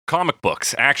Comic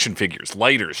books, action figures,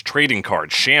 lighters, trading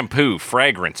cards, shampoo,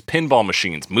 fragrance, pinball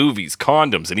machines, movies,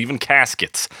 condoms, and even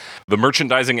caskets. The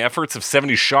merchandising efforts of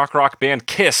 70s shock rock band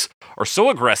Kiss are so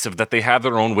aggressive that they have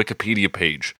their own Wikipedia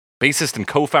page. Bassist and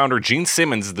co-founder Gene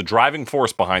Simmons is the driving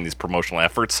force behind these promotional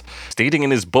efforts, stating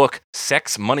in his book,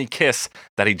 Sex, Money, Kiss,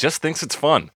 that he just thinks it's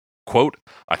fun. Quote,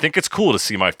 "I think it's cool to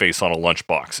see my face on a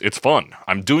lunchbox. It's fun.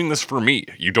 I'm doing this for me.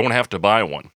 You don't have to buy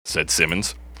one," said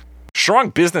Simmons. Strong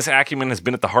business acumen has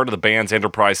been at the heart of the band's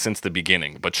enterprise since the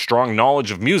beginning, but strong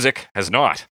knowledge of music has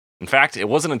not. In fact, it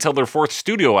wasn't until their fourth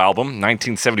studio album,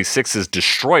 1976's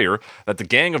Destroyer, that the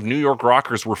gang of New York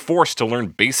rockers were forced to learn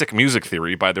basic music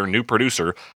theory by their new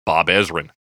producer, Bob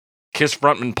Ezrin. Kiss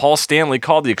frontman Paul Stanley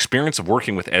called the experience of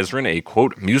working with Ezrin a,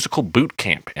 quote, musical boot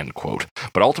camp, end quote,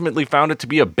 but ultimately found it to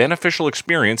be a beneficial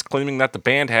experience, claiming that the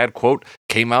band had, quote,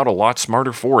 came out a lot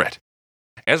smarter for it.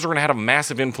 Ezrin had a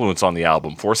massive influence on the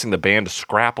album, forcing the band to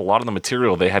scrap a lot of the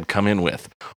material they had come in with.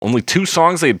 Only 2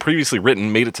 songs they had previously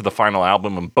written made it to the final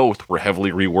album, and both were heavily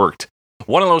reworked.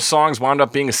 One of those songs wound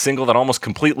up being a single that almost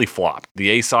completely flopped. The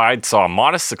A-side saw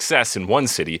modest success in one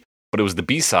city, but it was the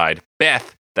B-side,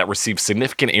 Beth, that received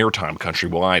significant airtime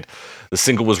countrywide. The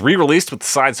single was re-released with the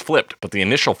sides flipped, but the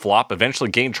initial flop eventually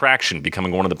gained traction,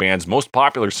 becoming one of the band's most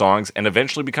popular songs and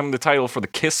eventually becoming the title for the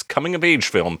Kiss coming-of-age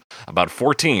film about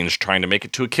 4 teens trying to make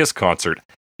it to a Kiss concert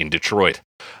in Detroit.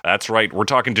 That's right, we're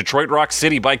talking Detroit Rock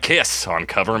City by Kiss on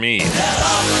Cover Me. Get up,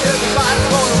 everybody's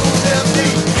gonna move their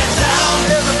feet. Get down,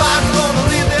 everybody's gonna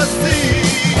leave their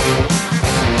seat.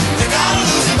 You gotta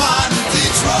lose your mind in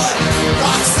Detroit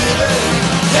Rock City.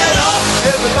 Get up,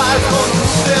 everybody's gonna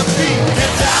move their feet.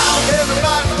 Get down,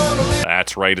 everybody's gonna leave.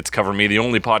 That's right, it's Cover Me, the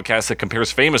only podcast that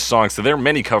compares famous songs to their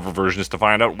many cover versions to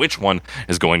find out which one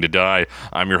is going to die.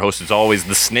 I'm your host, as always,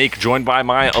 The Snake, joined by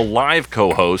my alive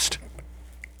co-host,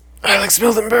 Alex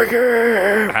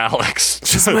Mildenberger. Alex.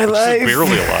 Just my life. Just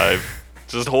barely alive.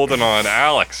 Just holding on.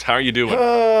 Alex, how are you doing?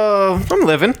 I'm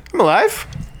living. I'm alive.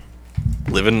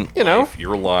 Living You know, life.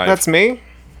 You're alive. That's me.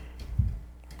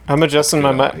 I'm adjusting my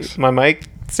Alex. my mic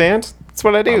stand. That's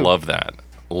what I do. I love that.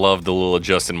 Love the little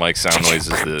adjusted mic sound noises.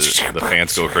 The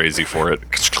fans go crazy for it.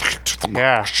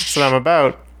 Yeah, that's what I'm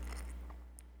about.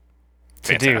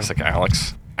 To do. Fantastic,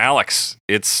 Alex. Alex,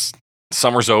 it's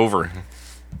summer's over.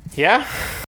 Yeah?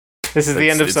 This is the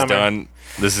end of It's summer. done.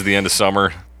 This is the end of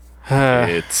summer.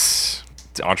 It's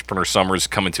entrepreneur summer's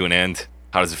coming to an end.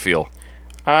 How does it feel?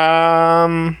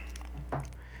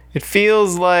 It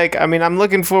feels like, I mean, I'm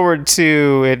looking forward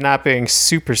to it not being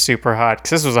super, super hot, because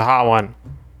this was a hot one,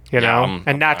 you know?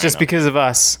 And not I just know. because of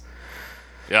us,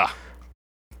 Yeah.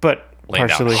 but Laying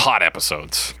partially. down hot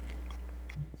episodes.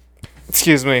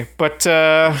 Excuse me. But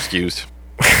Excused.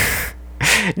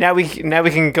 now we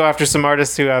can go after some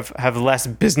artists who have less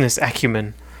business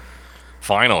acumen.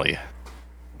 Finally.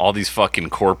 All these fucking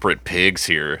corporate pigs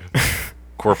here.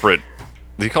 Corporate.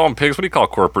 Do you call them pigs? What do you call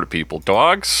corporate people?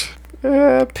 Dogs?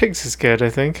 Pigs is good, I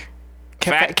think.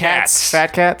 Fat cats.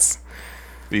 Fat cats.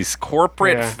 These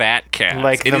corporate Yeah. fat cats.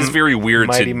 Like It the is very weird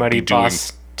Mighty to Mighty be doing.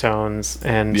 Boss Tones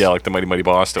and Yeah, like the Mighty Mighty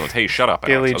Boss Tones. Hey, shut up,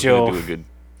 Billy Alex. I was gonna do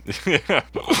a good.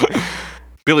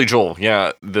 Billy Joel,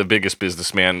 yeah, the biggest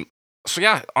businessman. So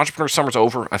yeah, Entrepreneur Summer's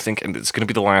over, I think, and it's going to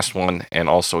be the last one. And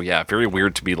also, yeah, very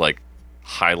weird to be like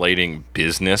highlighting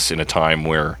business in a time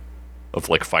where of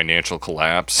like financial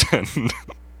collapse and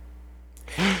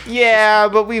yeah,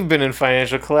 but we've been in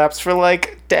financial collapse for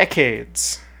like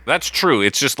decades. that's true.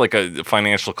 It's just like a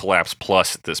financial collapse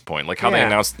plus at this point. Like how they Yeah.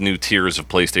 announced new tiers of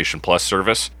PlayStation Plus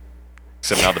service,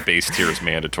 except now the base tier is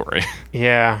mandatory.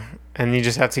 Yeah, and you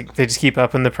just have to. They just keep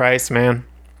upping the price, man.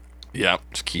 Yeah,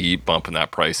 just keep bumping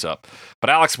that price up. But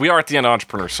Alex, we are at the end of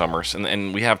Entrepreneur Summers,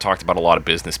 and we have talked about a lot of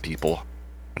business people.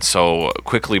 And so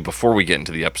quickly, before we get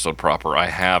into the episode proper, I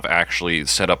have actually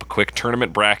set up a quick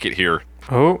tournament bracket here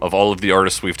Oh, of all of the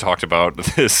artists we've talked about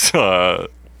these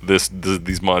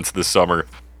months, this summer,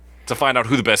 to find out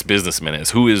who the best businessman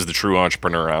is. Who is the true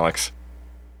entrepreneur, Alex?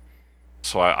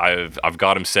 So I've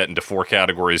got them set into 4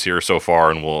 categories here so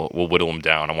far, and we'll whittle them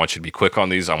down. I want you to be quick on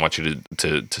these. I want you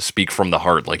to speak from the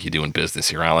heart like you do in business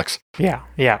here, Alex. yeah.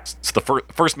 So the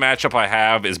first matchup I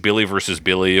have is Billy versus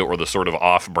Billy, or the sort of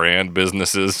off-brand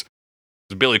businesses.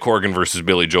 It's Billy Corgan versus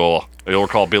Billy Joel. You'll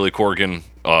recall Billy Corgan,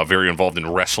 very involved in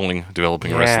wrestling,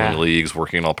 developing wrestling leagues,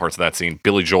 working in all parts of that scene.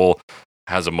 Billy Joel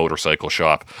has a motorcycle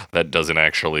shop that doesn't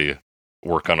actually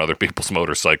work on other people's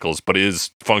motorcycles, but is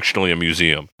functionally a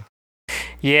museum.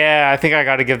 Yeah, I think I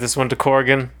got to give this one to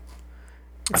Corgan.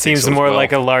 It seems so as more well.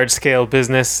 like a large-scale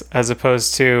business as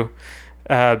opposed to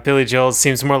Billy Joel.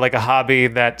 Seems more like a hobby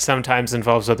that sometimes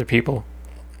involves other people.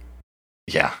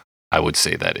 Yeah, I would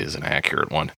say that is an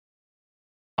accurate one.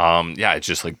 Yeah, it's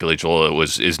just like Billy Joel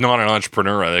is not an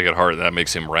entrepreneur, I think, at heart. That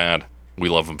makes him rad. We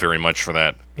love him very much for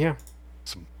that. Yeah.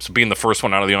 So being the first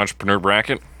one out of the entrepreneur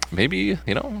bracket, maybe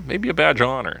a badge of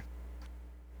honor.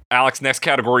 Alex, next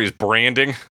category is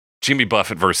branding. Jimmy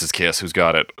Buffett versus Kiss. Who's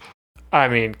got it? I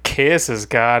mean, Kiss has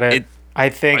got it. I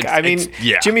think.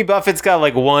 Yeah. Jimmy Buffett's got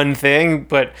like one thing,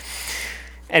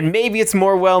 and maybe it's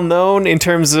more well known in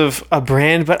terms of a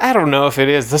brand, but I don't know if it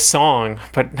is the song,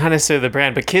 but not necessarily the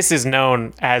brand. But Kiss is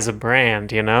known as a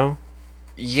brand, you know?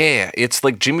 Yeah, it's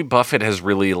like Jimmy Buffett has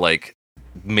really like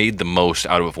made the most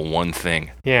out of one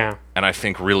thing. Yeah. And I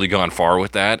think really gone far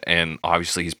with that. And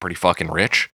obviously he's pretty fucking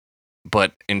rich.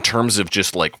 But in terms of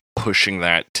just like pushing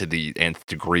that to the nth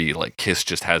degree, like Kiss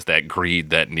just has that greed,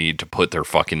 that need to put their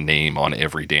fucking name on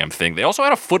every damn thing. They also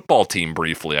had a football team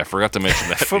briefly. I forgot to mention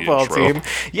that. Football team.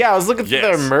 Yeah, I was looking through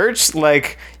their merch.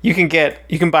 Like you can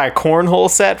buy a cornhole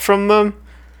set from them.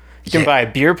 You can buy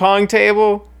a beer pong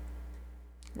table.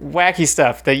 Wacky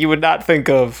stuff that you would not think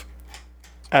of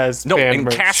as fan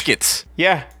merch. Caskets.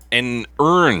 Yeah. And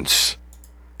urns.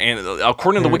 And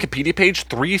according to the Wikipedia page,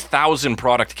 3,000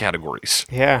 product categories.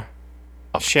 Yeah.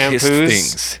 Of shampoos,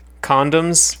 Kiss things.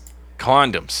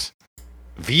 Condoms.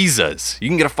 Visas. You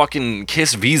can get a fucking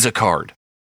Kiss Visa card.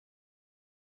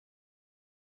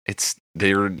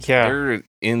 They're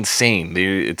insane.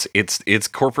 It's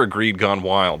corporate greed gone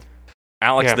wild.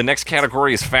 Alex, the next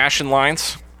category is fashion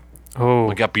lines. Oh.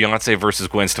 We got Beyonce versus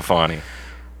Gwen Stefani.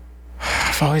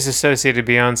 I've always associated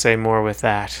Beyonce more with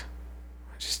that.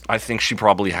 I think she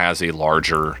probably has a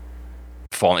larger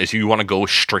fall. If you want to go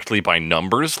strictly by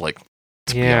numbers, like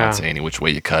it's Beyonce any which way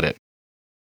you cut it.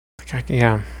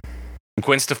 Yeah.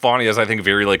 Gwen Stefani has, I think,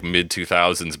 very like mid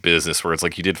 2000s business where it's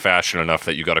like you did fashion enough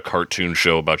that you got a cartoon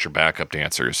show about your backup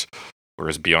dancers.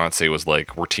 Whereas Beyonce was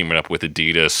like, we're teaming up with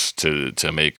Adidas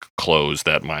to make clothes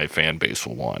that my fan base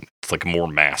will want. It's like more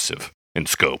massive in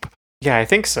scope. Yeah, I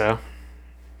think so.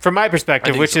 From my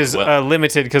perspective, which is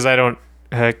limited because I don't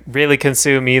really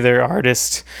consume either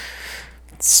artist's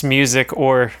music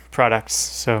or products.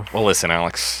 So, well, listen,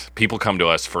 Alex, people come to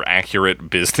us for accurate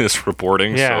business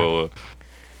reporting. Yeah. So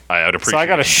I would appreciate. So I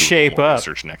got to shape up.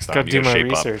 Research next time. Got to do my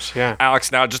research. Yeah.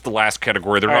 Alex, now just the last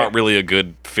category. They're not really a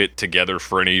good fit together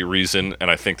for any reason,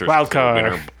 and I think there's wild card.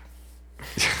 Winner.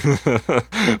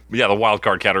 Yeah, the wild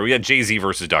card category. We had Jay-Z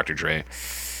versus Dr. Dre.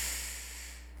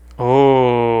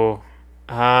 Oh,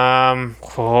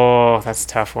 that's a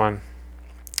tough one.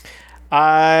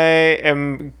 I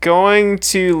am going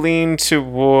to lean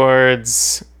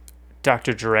towards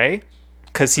Dr. Dre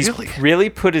because he's really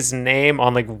put his name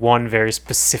on like one very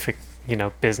specific,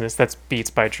 business. That's Beats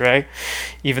by Dre.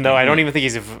 Even though I don't even think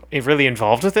he's really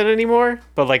involved with it anymore,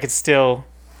 but like I still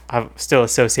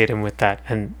associate him with that,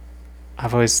 and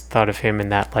I've always thought of him in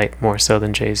that light more so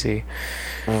than Jay-Z.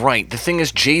 Right. The thing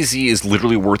is, Jay-Z is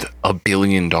literally worth $1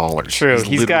 billion. True.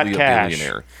 He's got cash.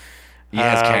 Billionaire. He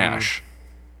has cash.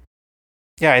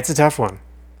 Yeah, it's a tough one.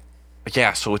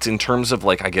 Yeah, so it's in terms of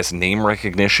like, I guess, name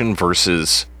recognition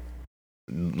versus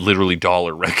literally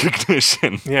dollar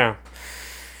recognition. Yeah.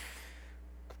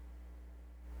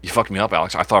 You fucked me up,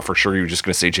 Alex. I thought for sure you were just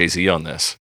going to say Jay-Z on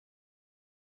this.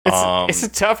 It's a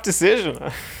tough decision.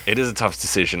 It is a tough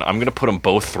decision. I'm going to put them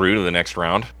both through to the next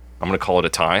round. I'm going to call it a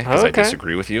tie because I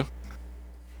disagree with you.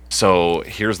 So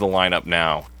here's the lineup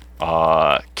now.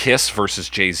 Kiss versus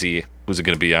Jay-Z. Who's it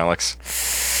going to be, Alex?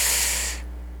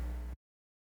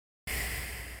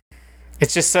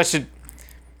 It's just such a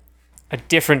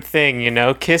different thing,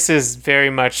 Kiss is very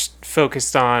much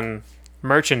focused on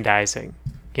merchandising.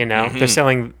 They're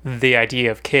selling the idea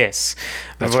of Kiss.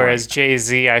 That's whereas right.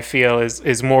 Jay-Z, I feel,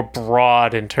 is more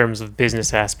broad in terms of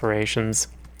business aspirations.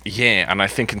 Yeah, and I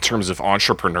think in terms of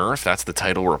entrepreneur, if that's the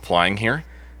title we're applying here,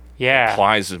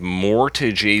 applies more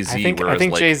to Jay-Z. I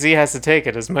think Jay-Z has to take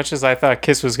it. As much as I thought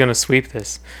Kiss was going to sweep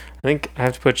this, I think I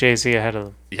have to put Jay-Z ahead of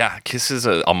them. Yeah, Kiss is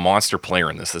a monster player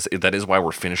in this. That is why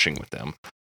we're finishing with them.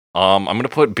 I'm going to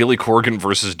put Billy Corgan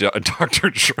versus Dr.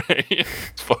 Dre.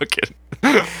 Fuck it.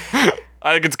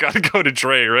 I think it's got to go to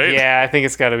Dre, right? Yeah, I think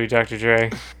it's got to be Dr.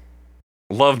 Dre.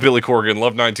 Love Billy Corgan.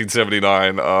 Love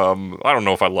 1979. I don't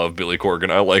know if I love Billy Corgan.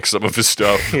 I like some of his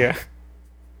stuff. Yeah.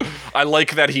 I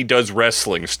like that he does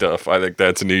wrestling stuff. I think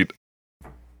that's neat.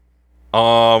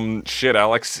 Shit,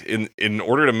 Alex. In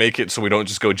order to make it so we don't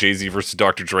just go Jay-Z versus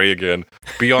Dr. Dre again,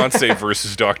 Beyonce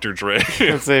versus Dr. Dre.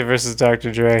 Beyonce versus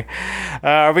Dr. Dre.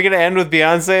 Are we going to end with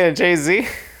Beyonce and Jay-Z?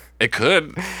 It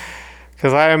could.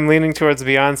 Because I am leaning towards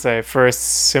Beyonce for a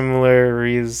similar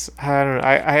reason. I don't know.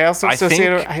 I also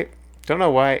associate her. I don't know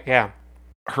why. Yeah.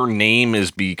 Her name is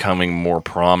becoming more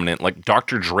prominent. Like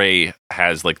Dr. Dre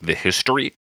has like the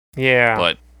history. Yeah.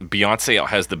 But Beyonce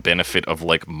has the benefit of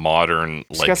like modern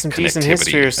She's like got some decent connectivity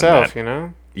history and herself, that- you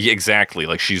know? Yeah, exactly.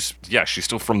 Like she's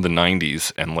still from the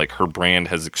 90s and like her brand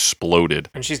has exploded.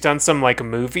 And she's done some like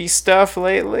movie stuff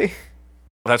lately.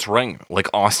 That's right. Like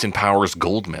Austin Powers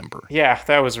Goldmember. Yeah,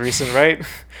 that was recent, right?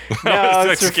 No, I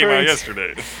was That came out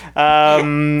referring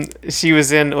yesterday. she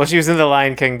was in The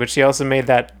Lion King, but she also made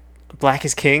that Black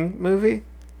is King movie.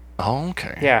 Oh,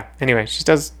 okay. Yeah. Anyway, she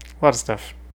does a lot of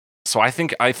stuff. So I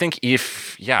think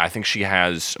she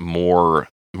has more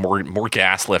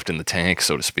gas left in the tank,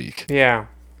 so to speak. Yeah.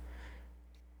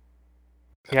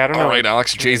 Yeah, I don't know. All right,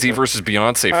 Alex, Jay-Z versus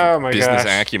Beyonce for Oh my business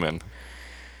gosh. acumen.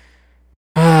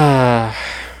 Ah.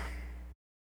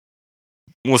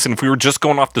 Listen, if we were just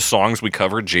going off the songs we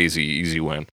covered, Jay-Z, easy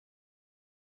win.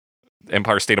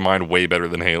 Empire State of Mind, way better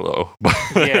than Halo.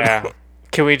 Yeah.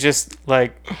 Can we just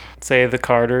like say the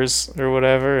Carters or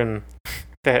whatever, and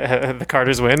the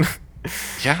Carters win?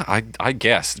 Yeah, I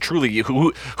guess. Truly,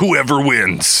 whoever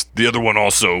wins, the other one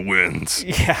also wins.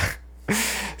 Yeah.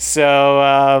 So,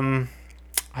 I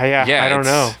don't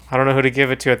know. it's- I don't know who to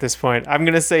give it to at this point. I'm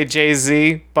gonna say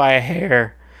Jay-Z by a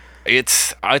hair.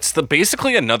 It's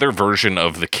basically another version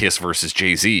of the Kiss versus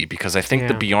Jay-Z, because I think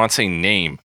the Yeah. Beyonce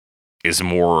name is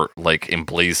more like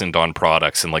emblazoned on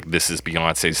products and like this is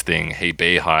Beyonce's thing. Hey,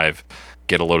 Bayhive,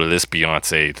 get a load of this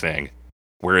Beyonce thing.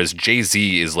 Whereas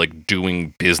Jay-Z is like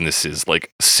doing businesses,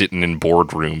 like sitting in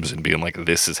boardrooms and being like,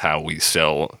 this is how we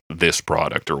sell this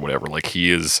product or whatever. Like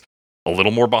he is a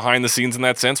little more behind the scenes in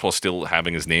that sense while still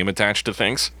having his name attached to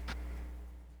things.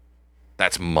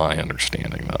 That's my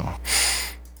understanding though.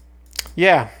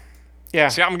 Yeah. Yeah.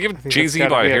 See, I'm gonna give think Jay-Z that's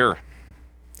gotta by a be it. hair.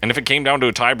 And if it came down to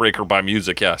a tiebreaker by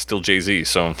music, yeah, still Jay-Z.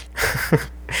 So there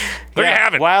you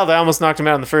have it. Wild, I almost knocked him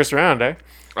out in the first round, eh?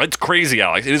 It's crazy,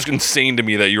 Alex. It is insane to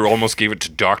me that you almost gave it to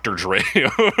Dr. Dre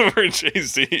over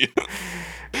Jay-Z.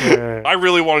 I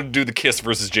really wanted to do the Kiss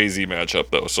versus Jay-Z matchup,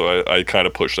 though, so I kind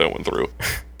of pushed that one through.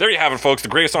 There you have it, folks. The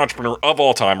greatest entrepreneur of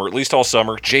all time, or at least all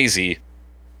summer, Jay-Z.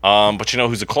 But you know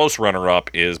who's a close runner-up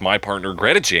is my partner,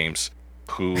 Greta James,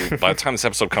 who, by the time this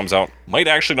episode comes out, might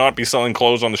actually not be selling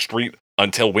clothes on the street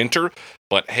until winter.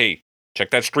 But hey, check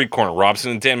that street corner,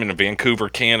 Robson and Denman in Vancouver,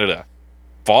 Canada.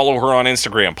 Follow her on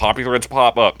Instagram. Poppy threads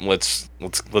pop up. Let's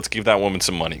give that woman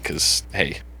some money, because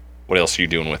hey, what else are you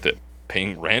doing with it?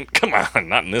 Paying rent? Come on,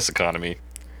 not in this economy.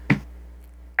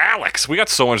 Alex, we got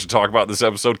so much to talk about this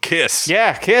episode. Kiss.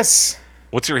 Yeah, Kiss.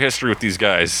 What's your history with these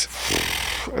guys?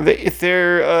 They've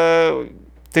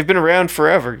been around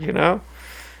forever, you know?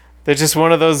 They're just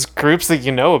one of those groups that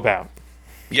you know about.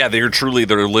 Yeah, they're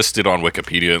listed on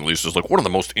Wikipedia at least as like one of the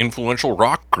most influential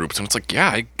rock groups, and it's like,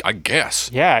 yeah, I guess.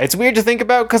 Yeah, it's weird to think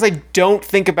about because I don't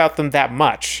think about them that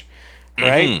much,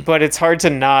 right? But it's hard to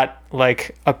not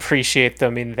like appreciate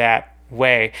them in that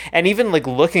way. And even like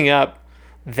looking up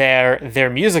their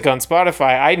music on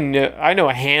Spotify, I know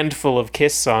a handful of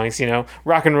Kiss songs, you know,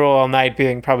 Rock and Roll All Night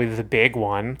being probably the big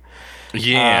one.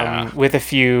 Yeah. With a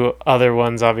few other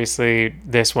ones, obviously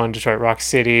this one, Detroit Rock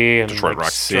City, and Detroit like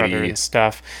Rock Strutter City, and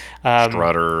stuff.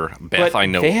 Strutter, Beth But I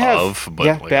know they have- of, but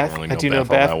yeah, like, Beth, I don't really I do know Beth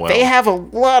all Beth. that well. They have a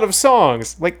lot of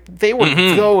songs. Like they were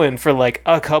going for like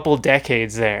a couple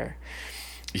decades there.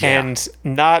 Yeah. And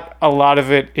not a lot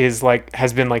of it is like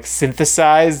has been like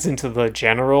synthesized into the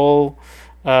general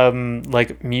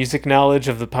like music knowledge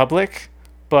of the public,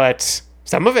 but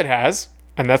some of it has,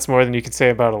 and that's more than you could say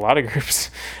about a lot of groups.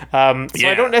 So I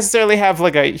Yeah. don't necessarily have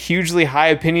like a hugely high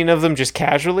opinion of them just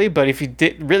casually, but if you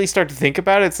did really start to think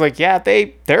about it, it's like, yeah,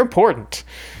 they're important,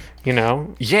 you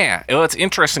know? Yeah, well, it's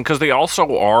interesting because they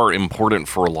also are important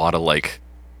for a lot of like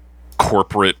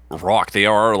corporate rock. They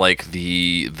are like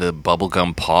the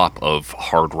bubblegum pop of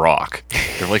hard rock.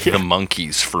 They're like the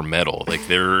Monkees for metal. Like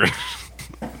they're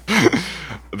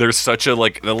such a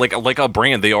like a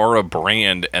brand. They are a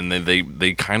brand, and then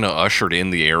they kind of ushered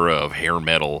in the era of hair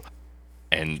metal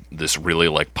and this really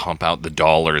like pump out the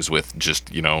dollars with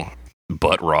just, you know,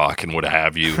 butt rock and what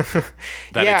have you.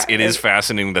 That Yeah, it is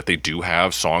fascinating that they do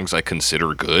have songs I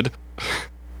consider good.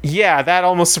 Yeah, that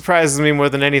almost surprises me more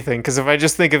than anything, because if I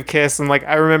just think of Kiss, and like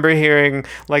I remember hearing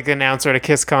like the announcer at a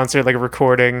Kiss concert, like a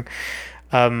recording,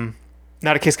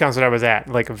 not a Kiss concert I was at,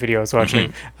 like a video I was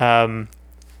watching,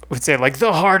 would say like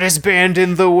the hardest band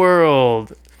in the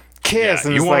world, Kiss. Yeah,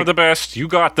 and you it's wanted like, the best, you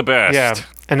got the best. yeah,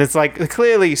 and it's like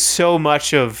clearly so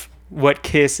much of what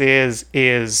Kiss is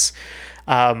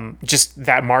just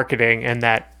that marketing and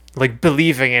that like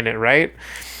believing in it, right?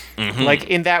 Like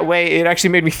in that way, it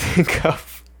actually made me think of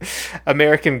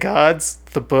American Gods,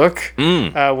 the book,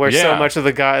 where so yeah. much of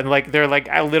the god, like they're like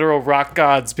literal rock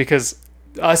gods because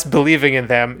us believing in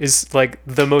them is like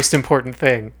the most important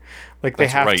thing. Like they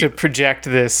That's have to right. project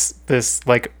this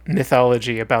like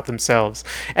mythology about themselves,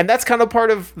 and that's kind of part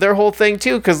of their whole thing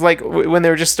too. Because like when they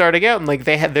were just starting out, and like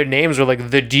they had their names were like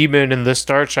the Demon and the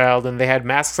Star Child, and they had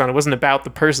masks on. It wasn't about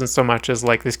the person so much as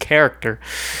like this character.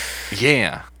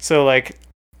 Yeah. So like,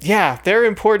 yeah, they're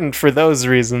important for those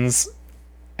reasons,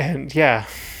 and yeah,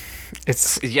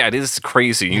 it's Yeah, it is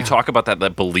crazy. You talk about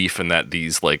that belief in that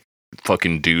these like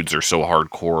fucking dudes are so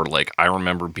hardcore. Like I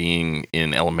remember being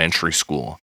in elementary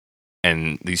school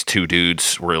and these two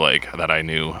dudes were like that I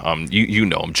knew. You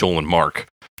know them, Joel and Mark.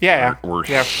 yeah, Were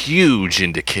yeah, huge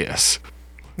into Kiss.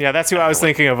 yeah. That's who I was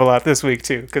thinking of a lot this week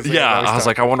too. Because I was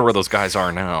like, I wonder where those guys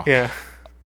are now. yeah.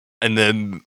 And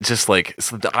then just like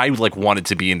I like wanted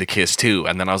to be into Kiss too,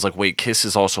 and then I was like, wait, Kiss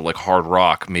is also like hard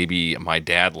rock. Maybe my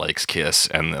dad likes Kiss,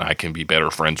 and then I can be better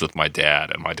friends with my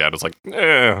dad. And my dad was like,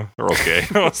 they're okay.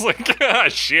 I was like,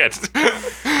 shit.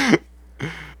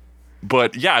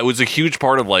 But yeah, it was a huge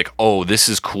part of like, oh, this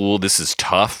is cool, this is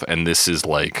tough, and this is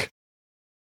like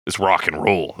this rock and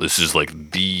roll. This is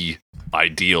like the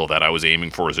ideal that I was aiming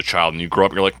for as a child. And you grow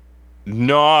up, and you're like,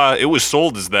 nah, it was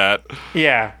sold as that.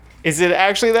 Yeah. Is it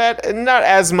actually that? Not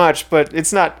as much, but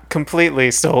it's not completely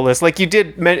soulless. Like you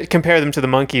did compare them to the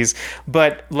Monkees,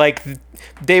 but like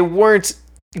they weren't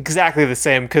exactly the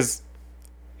same because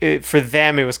for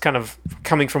them it was kind of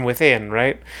coming from within,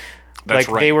 right? That's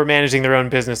like right. they were managing their own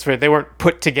business. They weren't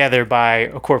put together by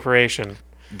a corporation.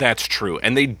 That's true.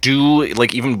 And they do,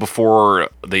 like, even before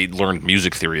they learned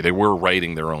music theory, they were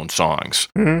writing their own songs.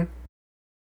 Mm-hmm.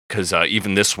 Because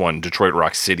even this one, Detroit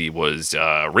Rock City, was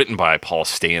written by Paul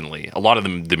Stanley. A lot of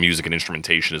the music and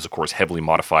instrumentation is, of course, heavily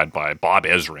modified by Bob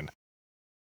Ezrin,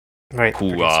 Right.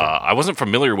 who I wasn't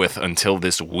familiar with until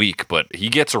this week, but he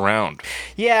gets around.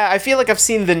 Yeah, I feel like I've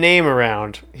seen the name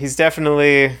around. He's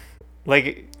definitely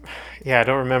like, yeah, I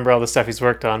don't remember all the stuff he's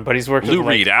worked on, but he's worked Lou with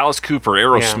like, Reed, Alice Cooper,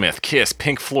 Aerosmith, Kiss,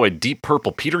 Pink Floyd, Deep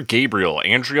Purple, Peter Gabriel,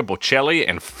 Andrea Bocelli,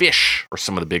 and Fish are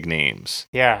some of the big names.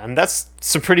 yeah, and that's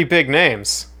some pretty big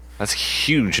names. That's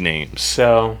huge names.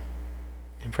 So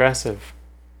impressive.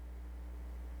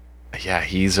 Yeah,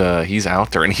 he's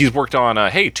out there, and he's worked on.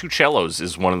 Hey, Two Cellos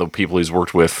is one of the people he's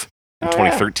worked with in Oh,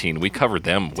 2013. We covered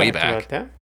them way Talked about back.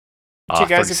 that. Two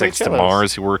guys who 36 play to cellos.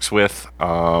 Mars he works with.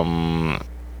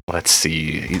 Let's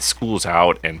see, School's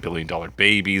Out and $1 Billion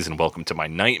Babies and Welcome to My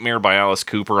Nightmare by Alice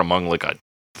Cooper, among like a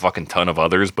fucking ton of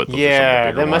others. But those are some of the Yeah,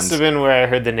 bigger that must ones. have been where I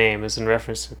heard the name, is in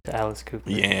reference to Alice Cooper.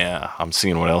 Yeah, I'm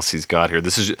seeing what else he's got here.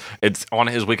 It's on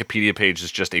his Wikipedia page.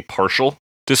 Is just a partial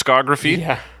discography.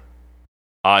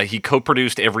 Yeah. He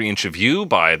co-produced Every Inch of You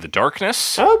by The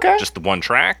Darkness. Okay. Just the one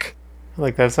track. I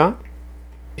like that song.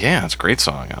 Yeah, it's a great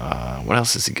song. What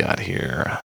else has he got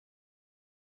here?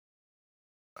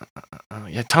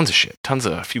 Yeah, tons of shit.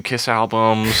 A few Kiss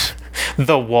albums.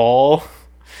 The Wall.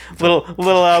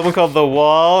 Little album called The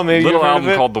Wall. Maybe Little you've heard album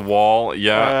of it? called The Wall.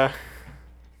 Yeah.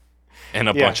 And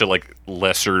a yeah. bunch of like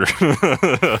lesser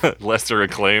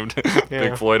acclaimed Yeah.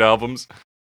 Pink Floyd albums.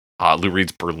 Lou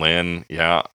Reed's Berlin.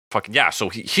 Yeah. Fucking yeah. So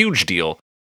huge deal.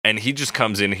 And he just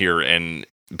comes in here and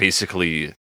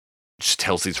basically just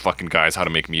tells these fucking guys how to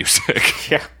make music.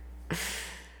 Yeah.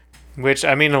 Which,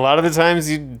 I mean, a lot of the times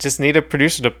you just need a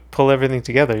producer to pull everything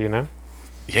together, you know?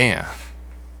 Yeah.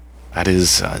 That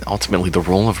is ultimately the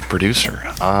role of a producer.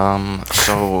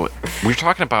 So we're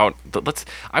talking about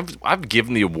I've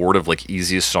given the award of like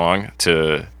easiest song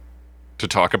to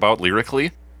talk about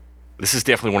lyrically. This is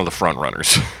definitely one of the front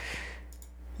runners.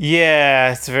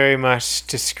 Yeah, it's very much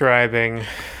describing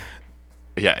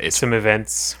Yeah, it's some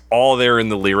events. all there in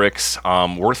the lyrics.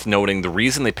 Worth noting, the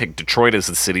reason they picked Detroit as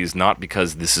the city is not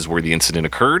because this is where the incident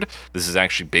occurred. This is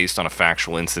actually based on a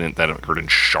factual incident that occurred in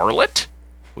Charlotte,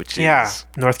 which Yeah. is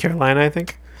North Carolina, I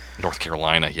think. North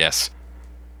Carolina, yes.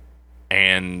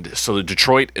 And so the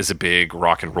Detroit is a big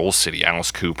rock and roll city.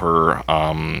 Alice Cooper,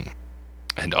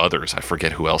 and others. I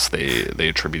forget who else they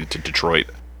attributed to Detroit.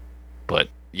 But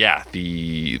yeah,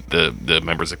 the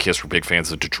members of Kiss were big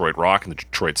fans of Detroit rock and the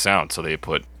Detroit sound, so they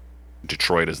put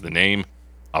Detroit as the name.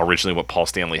 Originally what Paul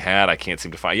Stanley had, I can't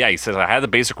seem to find. Yeah, he says, I had the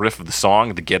basic riff of the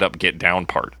song, the get up, get down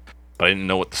part. But I didn't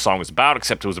know what the song was about,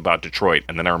 except it was about Detroit.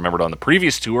 And then I remembered on the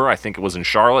previous tour, I think it was in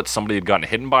Charlotte, somebody had gotten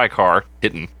hit by a car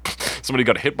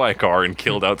and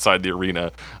killed outside the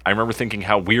arena. I remember thinking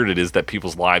how weird it is that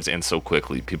people's lives end so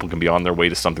quickly. People can be on their way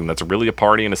to something that's really a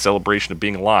party and a celebration of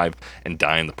being alive and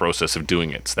die in the process of doing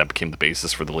it. So that became the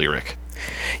basis for the lyric.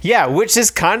 Yeah, which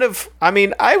is kind of, I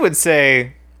mean, I would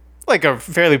say like a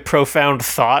fairly profound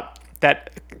thought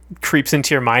that creeps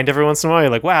into your mind every once in a while. You're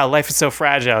like, wow, life is so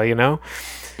fragile, you know?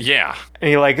 Yeah.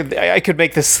 And you're like, I could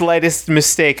make the slightest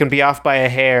mistake and be off by a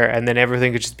hair, and then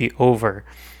everything could just be over.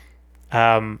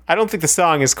 I don't think the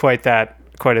song is quite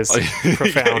as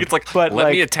profound. It's like, but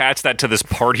let me attach that to this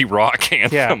party rock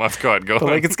anthem I've got going. But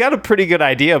like, it's got a pretty good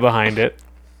idea behind it.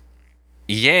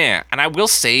 Yeah, and I will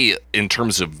say, in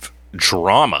terms of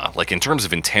drama, like in terms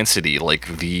of intensity,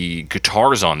 like the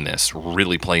guitars on this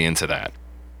really play into that.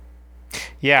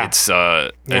 Yeah. It's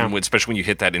and especially when you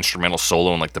hit that instrumental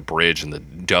solo and like the bridge and the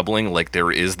doubling, like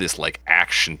there is this like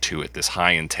action to it, this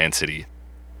high intensity.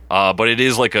 But it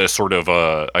is like a sort of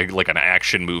like an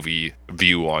action movie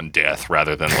view on death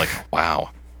rather than like,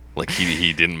 wow, like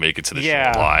he didn't make it to the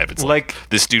show alive. It's like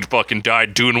this dude fucking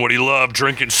died doing what he loved,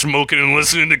 drinking, smoking, and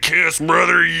listening to Kiss,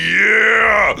 brother.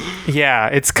 Yeah. Yeah,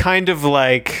 it's kind of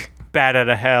like Bat Out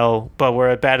of Hell, but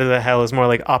where Bat Out of Hell is more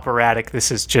like operatic.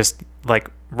 This is just like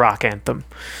rock anthem,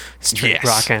 straight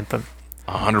rock anthem.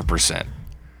 100%.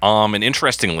 And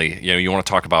interestingly, you want to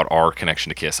talk about our connection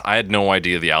to Kiss. I had no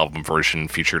idea the album version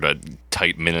featured a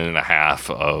tight minute and a half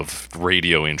of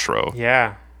radio intro.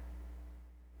 Yeah.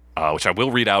 Which I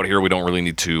will read out here. We don't really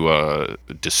need to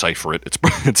decipher it.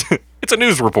 It's a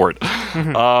news report.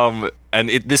 And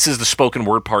this is the spoken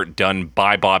word part done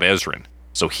by Bob Ezrin.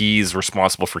 So he's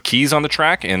responsible for keys on the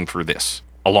track and for this,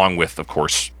 along with, of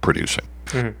course, producing.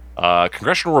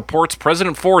 Congressional reports,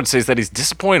 President Ford says that he's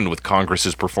disappointed with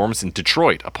Congress's performance in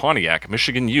Detroit. A Pontiac,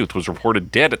 Michigan youth was reported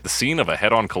dead at the scene of a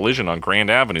head-on collision on Grand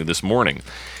Avenue this morning.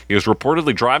 He was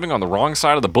reportedly driving on the wrong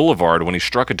side of the boulevard when he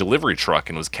struck a delivery truck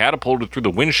and was catapulted through the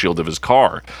windshield of his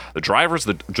car. The driver of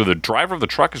the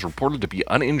truck is reported to be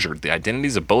uninjured. The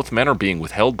identities of both men are being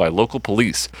withheld by local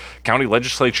police. County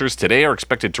legislatures today are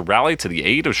expected to rally to the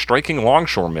aid of striking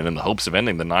longshoremen in the hopes of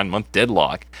ending the 9-month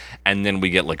deadlock. And then we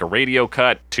get like a radio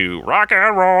cut to rock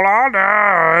and roll all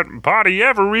night, party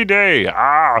every day.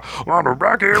 Wanna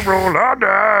rock and roll all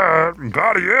night,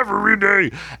 party every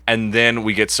day. And then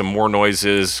we get some more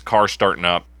noises, car starting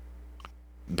up.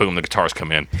 Boom, the guitars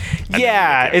come in.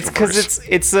 Yeah, it's because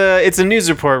it's a news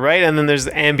report, right? And then there's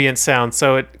ambient sound,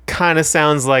 so it kind of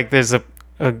sounds like there's a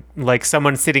like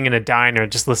someone sitting in a diner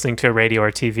just listening to a radio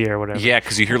or TV or whatever. Yeah,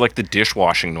 because you hear like the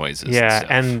dishwashing noises. Yeah,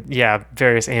 and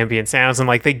various ambient sounds, and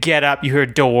like they get up, you hear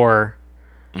a door.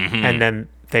 And then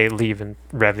they leave and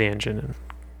rev the engine.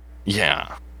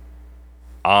 Yeah.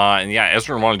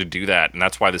 Ezra wanted to do that, and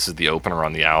that's why this is the opener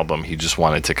on the album. He just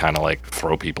wanted to kind of like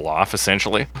throw people off,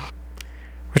 essentially.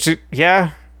 It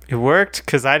worked,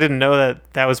 because I didn't know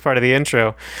that was part of the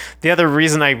intro. The other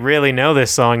reason I really know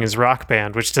this song is Rock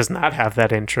Band, which does not have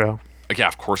that intro. Yeah,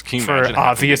 of course. Can you for imagine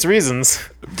obvious reasons.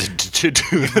 To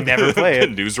do never play it. The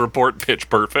news report pitch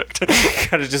perfect.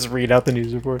 Gotta just read out the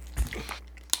news report.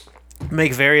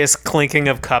 Make various clinking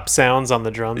of cup sounds on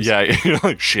the drums. Yeah, you're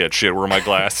like, shit, where are my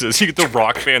glasses? You get the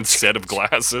Rock Band set of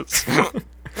glasses. And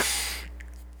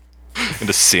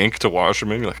a sink to wash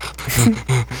them in. You're like,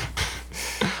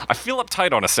 I feel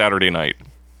uptight on a Saturday night.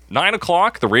 9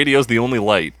 o'clock, the radio's the only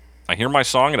light. I hear my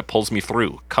song and it pulls me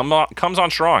through. Comes on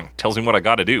strong. Tells me what I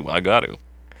gotta do. I got to.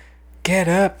 Get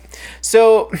up.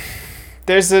 So,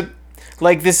 there's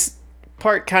this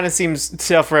part kind of seems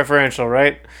self-referential,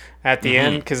 right? At the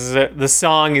end, because the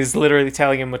song is literally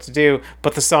telling him what to do,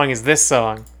 but the song is this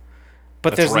song.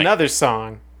 But there's another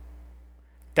song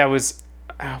that was...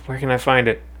 where can I find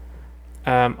it?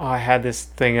 I had this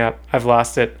thing up. I've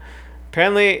lost it.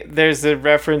 Apparently, there's a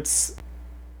reference...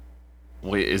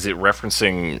 Wait, is it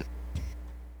referencing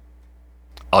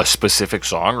a specific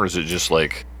song, or is it just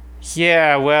like...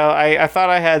 Yeah, well, I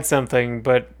thought I had something,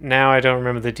 but now I don't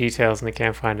remember the details and I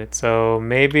can't find it. So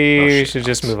maybe we should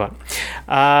just move on.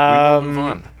 Move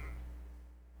on.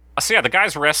 So yeah, the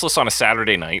guy's restless on a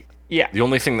Saturday night. Yeah. The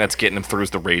only thing that's getting him through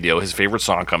is the radio. His favorite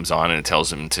song comes on and it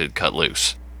tells him to cut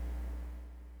loose.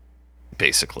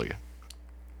 Basically,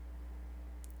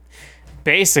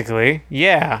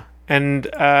 yeah. And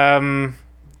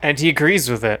he agrees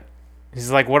with it. He's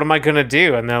like, what am I going to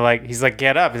do? And he's like,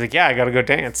 get up. He's like, yeah, I got to go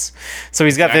dance. So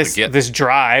he's got this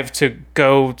drive to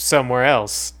go somewhere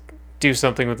else, do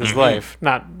something with his life.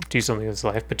 Not do something with his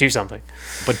life, but do something.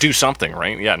 But do something,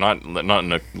 right? Yeah, not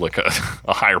in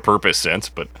a higher purpose sense,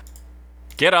 but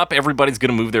get up. Everybody's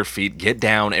going to move their feet. Get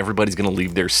down. Everybody's going to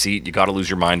leave their seat. You got to lose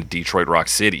your mind to Detroit Rock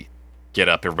City. Get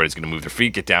up. Everybody's going to move their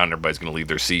feet. Get down. Everybody's going to leave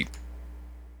their seat.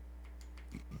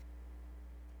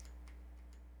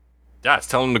 Yeah, it's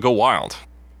telling them to go wild.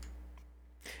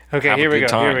 Okay, here we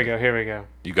go.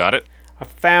 You got it? I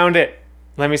found it.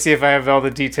 Let me see if I have all the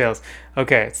details.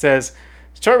 Okay, it says,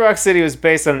 Detroit Rock City was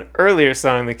based on an earlier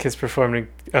song that Kiss performed in...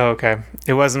 Oh, okay.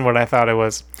 It wasn't what I thought it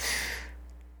was.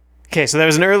 Okay, so there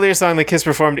was an earlier song that Kiss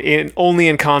performed only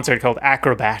in concert called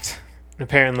Acrobat.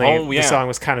 Apparently, the song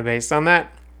was kind of based on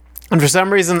that. And for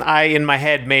some reason, I, in my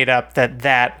head, made up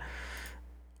that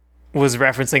was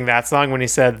referencing that song when he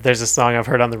said, "There's a song I've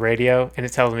heard on the radio, and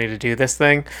it tells me to do this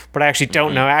thing," but I actually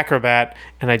don't know Acrobat,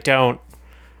 and I don't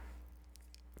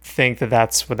think that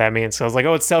that's what that means. So I was like,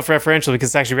 "Oh, it's self-referential because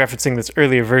it's actually referencing this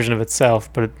earlier version of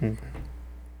itself," but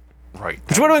Right.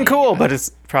 which would have been cool, but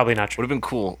it's probably not true. Would have been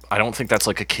cool. I don't think that's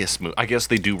like a Kiss move. I guess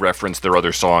they do reference their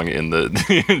other song in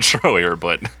the intro here,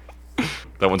 but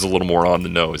that one's a little more on the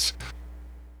nose.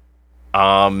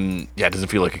 Yeah, it doesn't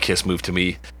feel like a Kiss move to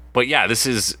me. But yeah, this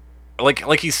is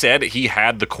like he said, he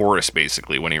had the chorus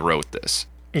basically when he wrote this.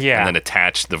 Yeah. And then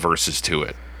attached the verses to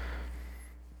it.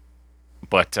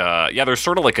 But yeah, there's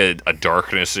sort of like a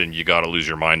darkness in You Gotta Lose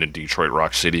Your Mind in Detroit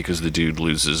Rock City because the dude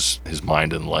loses his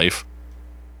mind in life.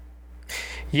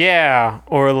 Yeah,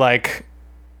 or like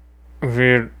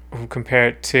we compare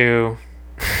it to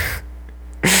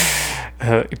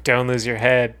Don't Lose Your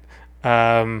Head.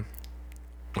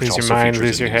 Which Lose Your also Mind, features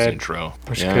Lose in Your his Head. intro.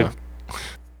 Which Yeah.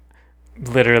 could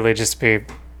literally just be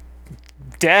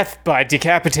death by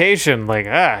decapitation. Like,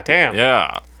 damn.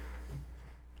 Yeah.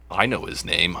 I know his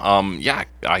name. Yeah,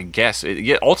 I guess.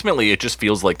 Ultimately, it just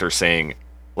feels like they're saying,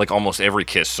 like almost every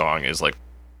Kiss song is like,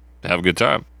 have a good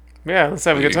time. Yeah, let's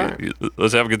have a good time.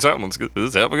 Let's have a good time.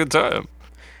 Let's have a good time.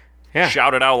 Yeah.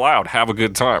 Shout it out loud. Have a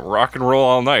good time. Rock and roll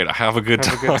all night. Have a good,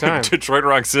 Have a time. good time. Detroit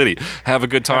Rock City. Have a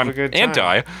good time. a good And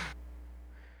time.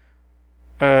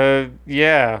 die.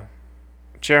 Yeah.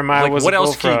 Jeremiah Like, was what a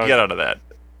else can you bullfrog. get out of that?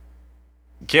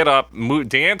 Get up, move,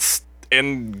 dance,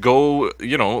 and go.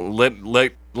 You know, let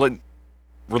release Have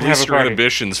a your party.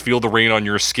 inhibitions. Feel the rain on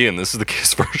your skin. This is the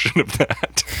Kiss version of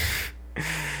that.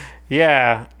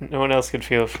 Yeah, no one else could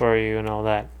feel it for you and all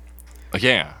that.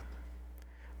 Yeah,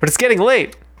 But it's getting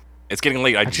late. it's getting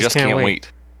late. I just can't can't wait.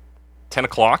 wait. 10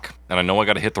 o'clock, and I know I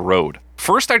got to hit the road.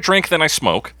 First, I drink, then I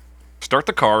smoke. Start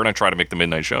the car, and I try to make the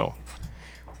midnight show.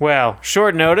 Well,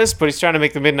 short notice, but he's trying to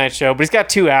make the midnight show. But he's got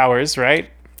 2 hours, right?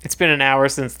 It's been an hour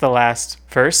since the last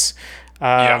verse.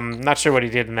 Yeah. Not sure what he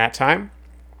did in that time.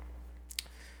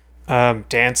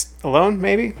 Danced alone,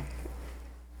 maybe?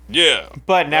 Yeah.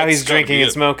 But now That's he's gotta drinking be and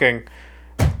it. smoking.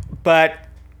 But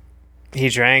he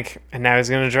drank, and now he's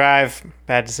going to drive.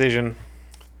 Bad decision.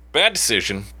 Bad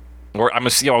decision. Or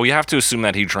we have to assume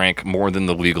that he drank more than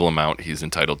the legal amount he's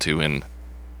entitled to in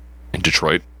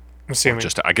Detroit. I'm assuming.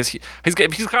 Just, I guess he's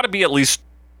got to be at least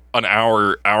an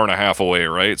hour and a half away,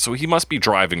 right? So he must be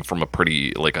driving from a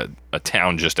pretty like a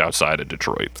town just outside of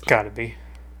Detroit. Gotta be.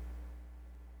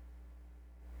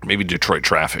 Maybe Detroit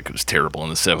traffic was terrible in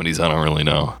the 70s. I don't really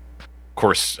know. Of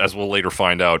course, as we'll later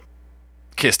find out,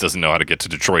 Kiss doesn't know how to get to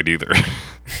Detroit either.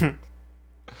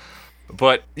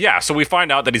 But yeah, so we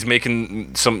find out that he's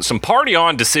making some party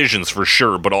on decisions for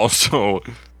sure, but also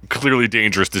clearly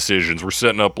dangerous decisions. We're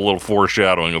setting up a little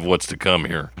foreshadowing of what's to come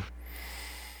here.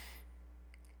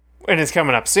 And it's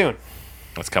coming up soon.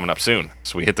 That's coming up soon.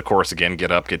 So we hit the chorus again,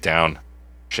 get up, get down,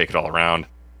 shake it all around.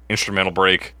 Instrumental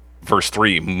break. Verse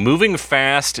 3, moving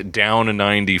fast down a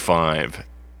 95.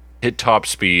 Hit top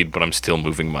speed, but I'm still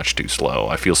moving much too slow.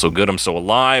 I feel so good, I'm so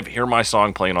alive. Hear my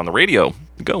song playing on the radio.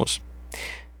 It goes.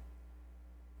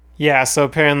 Yeah, so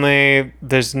apparently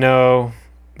there's no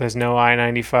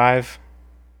I-95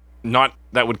 Not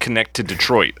that would connect to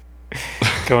Detroit.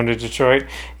 going to Detroit.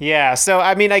 Yeah, so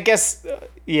I mean, I guess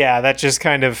that just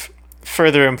kind of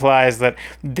further implies that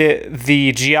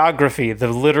the geography, the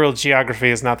literal geography,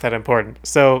 is not that important.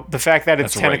 So the fact that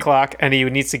it's That's 10 right. o'clock and he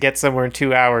needs to get somewhere in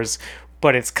 2 hours,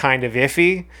 but it's kind of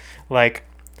iffy, like,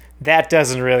 that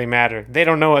doesn't really matter. They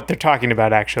don't know what they're talking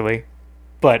about, actually,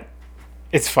 but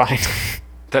it's fine.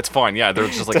 That's fine. Yeah, they're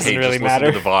just like, Doesn't hey, really just matter.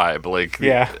 listen to the vibe, like,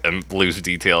 Yeah. and lose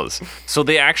details. So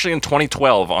they actually in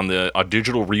 2012 on a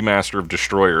digital remaster of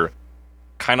Destroyer,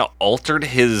 kind of altered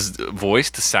his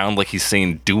voice to sound like he's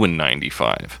saying doing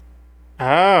 95,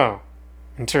 Oh,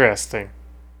 interesting.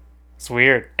 It's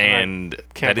weird. and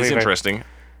can't that is believe I interesting.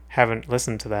 haven't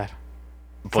listened to that.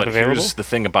 But available? here's the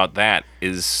thing about that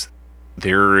is.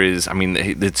 There is, I mean,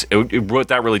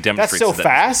 that really That's demonstrates so that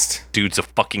fast. dude's a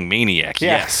fucking maniac.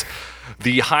 Yeah. Yes.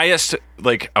 The highest,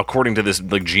 like, according to this,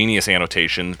 like, genius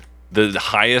annotation, the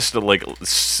highest, like,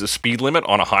 speed limit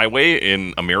on a highway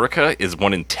in America is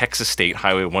one in Texas State,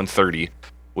 Highway 130,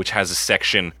 which has a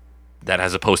section that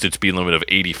has a posted speed limit of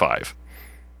 85,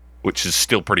 which is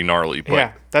still pretty gnarly. But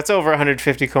Yeah, that's over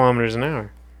 150 kilometers an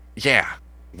hour. yeah,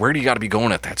 where do you got to be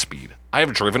going at that speed? I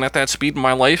have driven at that speed in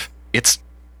my life. It's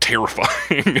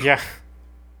terrifying. Yeah.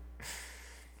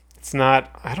 It's not,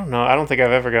 I don't know. I don't think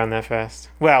I've ever gone that fast.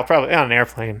 Well, probably on an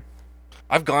airplane.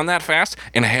 I've gone that fast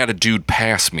and had a dude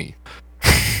pass me.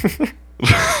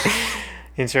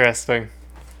 Interesting.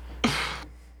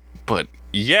 But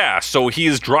yeah, so he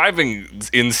is driving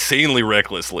insanely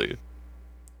recklessly.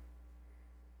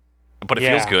 but it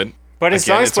feels good. But his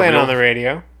Again, song's it's a playing real- on the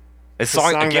radio. His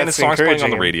song song's that's playing on the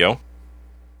encouraging him. radio.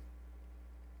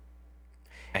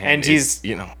 And it's, he's-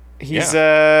 you know, He's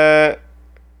yeah.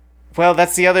 well,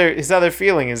 that's his other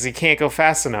feeling is he can't go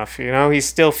fast enough, you know? He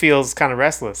still feels kind of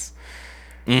restless.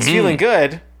 He's Mm-hmm. feeling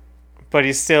good, but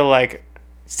he's still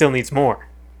needs more.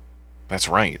 That's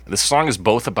right. This song is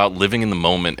both about living in the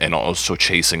moment and also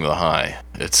chasing the high.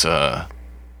 It's the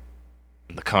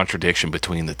contradiction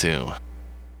between the two.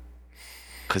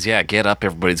 Cause yeah, get up,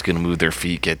 everybody's gonna move their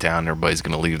feet. Get down, everybody's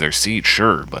gonna leave their seat.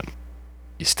 Sure, but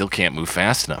you still can't move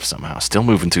fast enough somehow. Still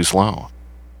moving too slow.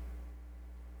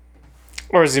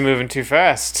 Or is he moving too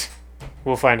fast?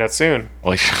 We'll find out soon.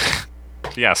 Well, if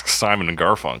you ask Simon and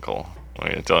Garfunkel, I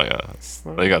can tell you,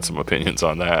 they got some opinions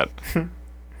on that.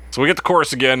 So we get the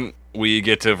chorus again. We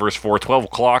get to verse 4. 12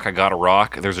 o'clock, I gotta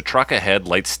rock. There's a truck ahead,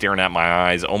 lights staring at my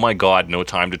eyes. Oh my god, no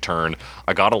time to turn.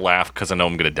 I gotta laugh because I know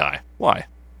I'm gonna die. Why?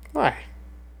 Why?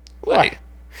 Why?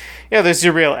 Yeah, there's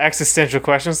your real existential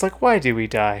questions like, why do we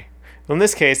die? Well, in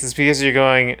this case, it's because you're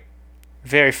going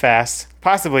very fast,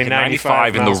 possibly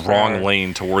 95 in miles the per wrong hour.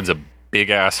 lane towards a big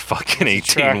ass fucking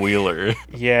truck. 18-wheeler.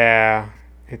 Yeah,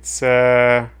 it's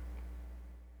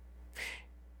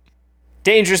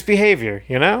dangerous behavior,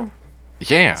 you know?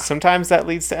 Yeah. Sometimes that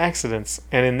leads to accidents,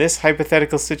 and in this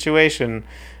hypothetical situation,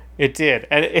 it did.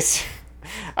 And it's,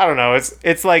 I don't know,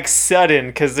 it's like sudden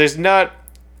because there's not.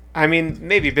 I mean,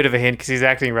 maybe a bit of a hint because he's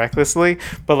acting recklessly,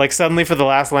 but like suddenly for the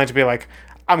last line to be like,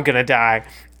 "I'm gonna die,"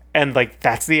 and like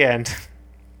that's the end.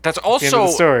 That's The end of also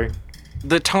the story.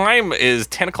 the time is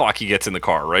 10 o'clock. He gets in the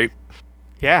car, right?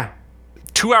 Yeah,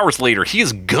 2 hours later, he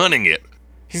is gunning it.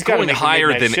 he's got to Going make higher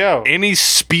a midnight than show. any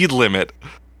speed limit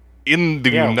in the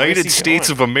Yeah, where's United he States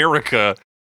going? of America,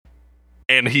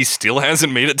 and he still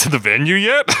hasn't made it to the venue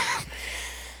yet.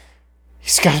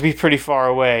 He's got to be pretty far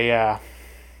away. Yeah,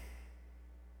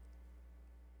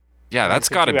 Yeah, that's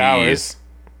For got to 2 be. hours.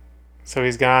 So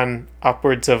he's gone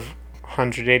upwards of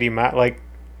 180 miles. Like,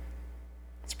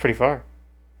 it's pretty far.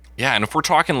 Yeah, and if we're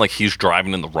talking like he's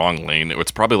driving in the wrong lane,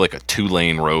 it's probably like a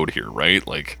 2-lane road here, right?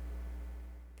 Like,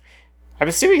 I'm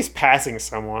assuming he's passing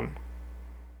someone.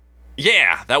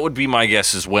 yeah, that would be my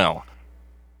guess as well.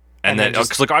 And And then that, just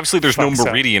because like obviously there's no fucks up.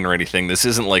 meridian or anything. This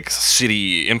isn't like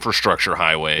city infrastructure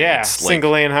highway. Yeah, it's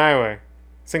single lane highway.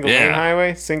 Single lane Yeah.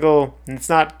 highway. Single. It's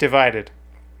not divided.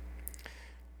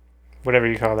 Whatever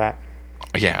you call that.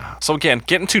 Yeah. So again,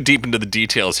 getting too deep into the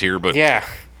details here, but Yeah.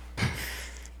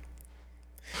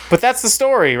 But that's the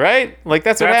story, right? Like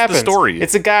that's what That's the happens. story.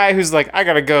 It's a guy who's like, I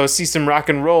gotta go see some rock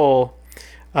and roll.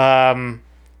 I'm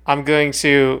going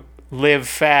to live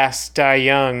fast, die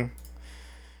young.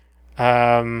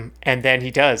 And then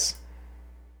he does.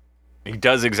 he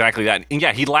does exactly that. And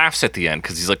yeah, he laughs at the end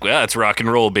because he's like, "Well, it's rock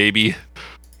and roll, baby."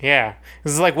 Yeah.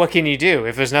 This is like, what can you do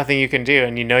if there's nothing you can do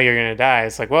and you know you're gonna die?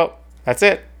 It's like, well, that's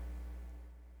it.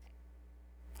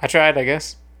 I tried, I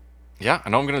guess. Yeah, I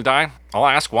know I'm gonna die. I'll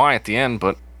ask why at the end,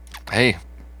 but hey,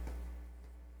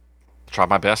 try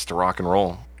my best to rock and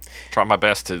roll. Try my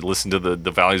best to listen to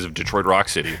the values of Detroit Rock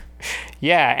City.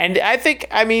 Yeah, and I think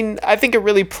it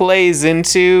really plays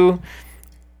into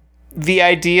the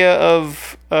idea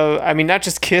of not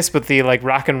just Kiss, but the like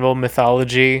rock and roll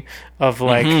mythology of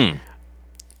like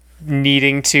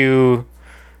needing to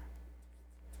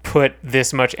put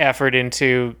this much effort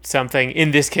into something.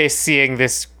 In this case, seeing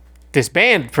this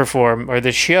band perform or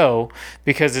this show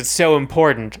because it's so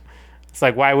important. It's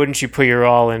like, why wouldn't you put your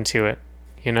all into it?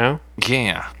 You know?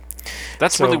 Yeah,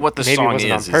 that's So really what the maybe song it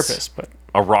wasn't is. on purpose, but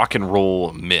A rock and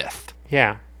roll myth.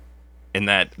 yeah. In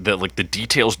that like the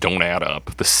details don't add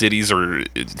up. The cities are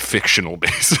fictional,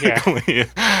 basically.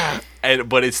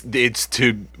 But it's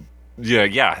to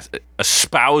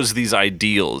espouse these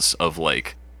ideals of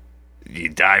like, you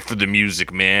die for the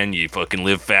music, man. You fucking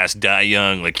live fast, die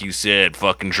young, like you said.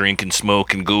 Fucking drink and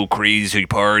smoke and go crazy,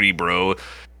 party, bro.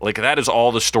 Like, that is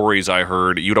all the stories I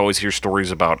heard. You'd always hear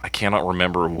stories about, I cannot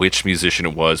remember which musician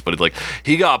it was, but it's like,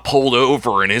 he got pulled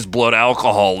over and his blood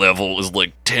alcohol level is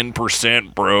like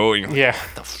 10%, bro. And you're like, Yeah.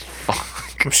 what the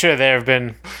fuck? I'm sure there have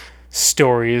been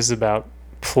stories about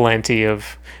plenty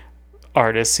of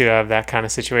artists who have that kind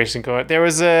of situation going. There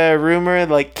was a rumor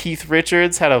like Keith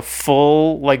Richards had a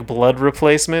full like blood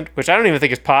replacement, which I don't even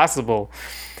think is possible.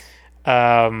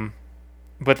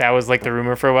 But that was like the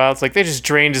rumor for a while. It's like they just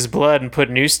drained his blood and put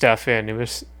new stuff in. It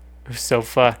was so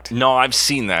fucked. No, I've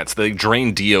seen that. So they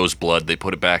drain Dio's blood, they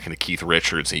put it back into Keith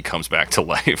Richards, and he comes back to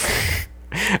life.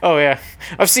 Oh yeah,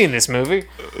 I've seen this movie.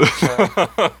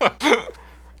 I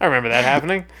remember that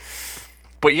happening.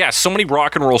 But yeah, so many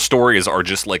rock and roll stories are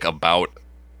just like about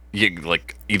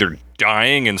like either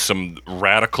dying in some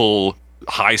radical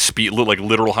high speed, like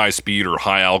literal high speed or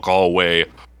high alcohol way,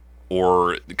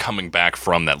 or coming back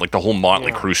from that. Like the whole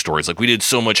Motley Crue story. It's like, we did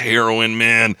so much heroin,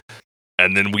 man,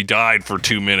 and then we died for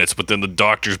 2 minutes, but then the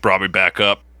doctors brought me back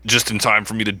up just in time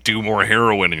for me to do more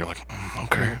heroin. And you're like,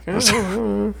 okay,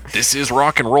 this is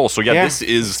rock and roll. So this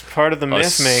is part of the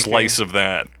myth making. Slice of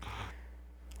that.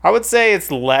 I would say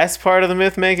it's less part of the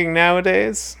myth making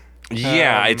nowadays.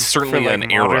 Yeah, it's certainly for, like, an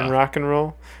modern era. rock and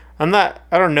roll. I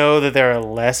don't know that there are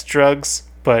less drugs,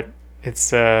 but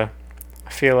it's I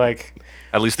feel like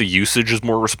At least the usage is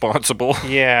more responsible.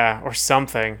 yeah, or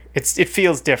something. It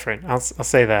feels different. I'll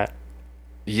say that.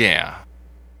 Yeah.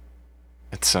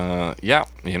 It's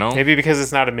Maybe because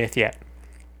it's not a myth yet.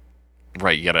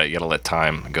 Right, you gotta let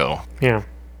time go Yeah.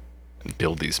 and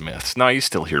build these myths. No, you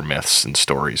still hear myths and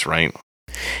stories, right?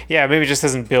 Yeah, maybe it just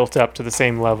hasn't built up to the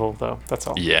same level though. That's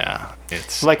all. Yeah.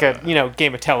 It's Like a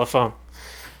game of telephone.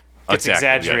 It's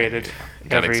exactly, exaggerated.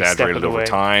 got every step exaggerated of the over way.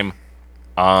 time.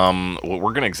 What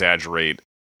we're gonna exaggerate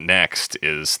next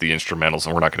is the instrumentals,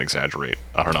 and we're not gonna exaggerate.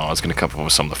 I don't know. I was gonna come up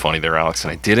with something funny there, Alex,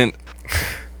 and I didn't.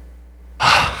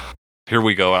 Here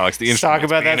we go, Alex. The Let's talk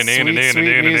about that sweet, sweet music.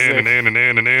 It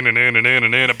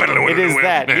is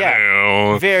that,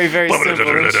 yeah. Very, very simple.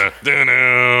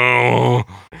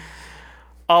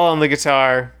 All on the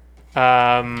guitar.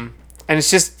 And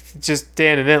it's just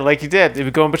Dan and then like you did. It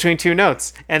would go in between two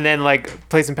notes. And then like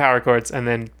play some power chords and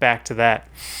then back to that.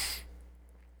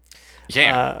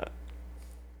 Yeah.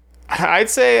 I'd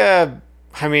say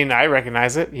I mean I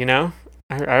recognize it, you know?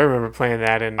 I remember playing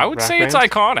that in I would Rock say it's Band.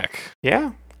 iconic.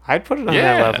 Yeah. I'd put it on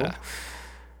that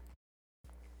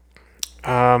level.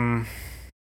 I'm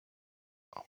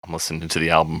listening to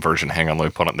the album version. Hang on, let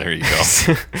me put it. There you go.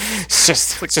 it's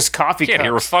just coffee Can't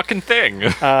hear a cups. fucking thing.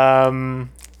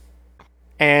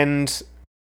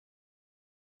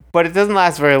 But it doesn't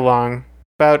last very long.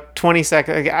 About 20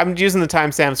 seconds. I'm using the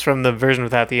timestamps from the version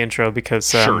without the intro because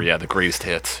Sure, yeah, the greatest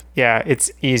hits. yeah, it's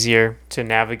easier to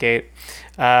navigate.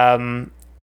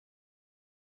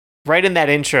 Right in that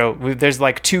intro, there's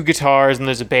like two guitars and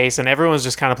there's a bass, and everyone's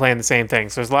just kind of playing the same thing.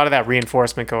 So there's a lot of that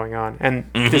reinforcement going on, and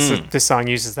this song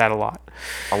uses that a lot.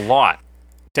 A lot.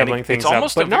 Doubling things up,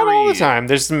 almost but a not all the very- time.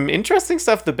 There's some interesting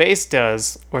stuff the bass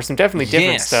does, or some definitely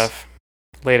different Yes. stuff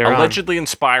later on. Allegedly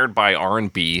inspired by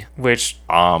R&B. Which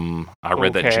I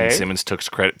read that Okay. Gene Simmons took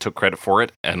credit for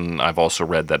it, and I've also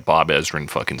read that Bob Ezrin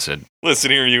fucking said, "Listen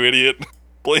here, you idiot.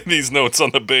 Play these notes on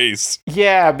the bass."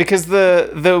 yeah, because the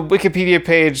Wikipedia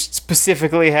page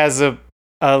specifically has a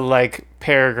like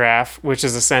paragraph, which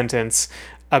is a sentence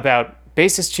about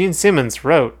bassist Gene Simmons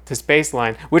wrote this bass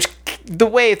line, which the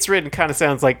way it's written kind of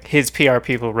sounds like his PR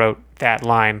people wrote that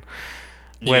line,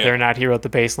 whether Yeah. or not he wrote the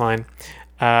bass line.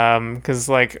 Because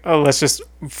like, oh, let's just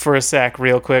for a sec,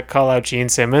 real quick, call out Gene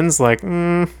Simmons. Like,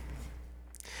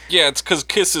 Yeah, it's because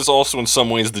Kiss is also in some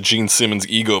ways the Gene Simmons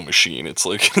ego machine. It's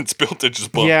like, it's built to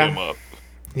just bump Yeah. him up.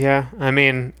 yeah, I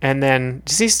mean, and then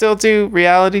does he still do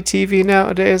reality TV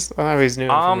nowadays? I always knew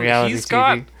him from reality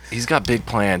TV. He's got big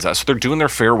plans. So they're doing their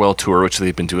farewell tour, which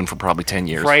they've been doing for probably 10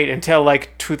 years. Right, until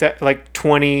like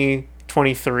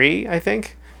 2023, I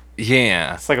think.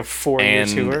 Yeah. It's like a 4-year And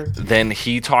tour. then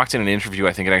he talked in an interview,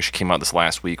 I think it actually came out this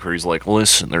last week, where he's like,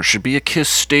 listen, there should be a Kiss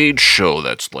stage show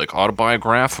that's like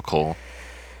autobiographical,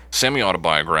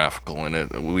 semi-autobiographical,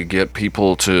 and we get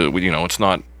people to, it's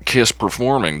not Kiss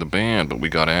performing the band, but we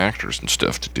got actors and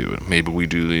stuff to do it. Maybe we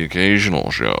do the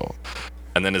occasional show.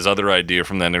 And then his other idea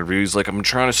from that interview, he's like, I'm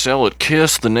trying to sell it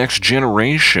Kiss the Next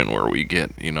Generation, where we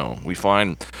get, we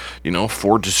find,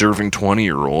 4 deserving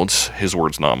 20-year-olds, his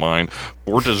words, not mine,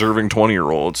 4 deserving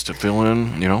 20-year-olds to fill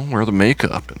in, wear the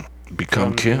makeup and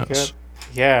become Kiss.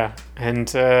 Yeah,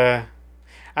 and I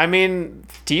mean,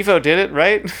 Devo did it,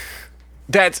 right?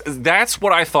 That's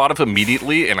what I thought of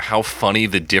immediately, and how funny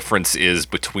the difference is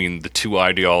between the two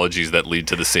ideologies that lead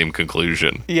to the same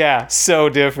conclusion. Yeah, so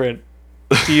different.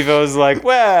 Devo's like,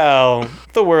 well,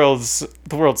 the world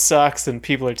sucks and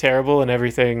people are terrible and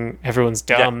everyone's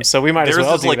dumb, Yeah, so we might as Theirs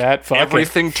well is do like, that. Fuck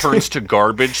everything it. turns to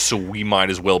garbage, so we might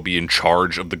as well be in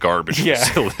charge of the garbage Yeah.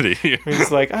 facility. He's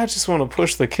like, I just want to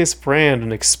push the Kiss brand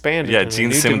and expand it. Yeah, in a Gene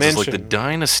new Simmons is like, the dimension.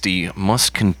 dynasty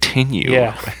must continue.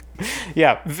 Yeah.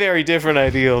 Yeah, very different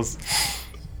ideals.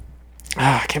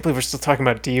 I can't believe we're still talking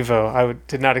about Devo. I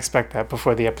did not expect that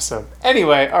before the episode.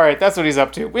 Anyway, all right, that's what he's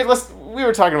up to. We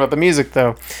were talking about the music,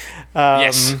 though.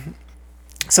 Yes.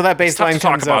 So that bass It's tough line to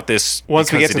talk comes about up this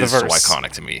once we because get to it the is verse. so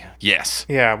iconic to me. Yes.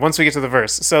 Yeah, once we get to the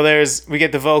verse. So we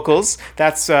get the vocals.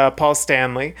 That's Paul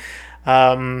Stanley,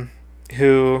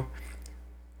 who...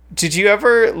 Did you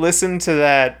ever listen to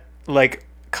that, like,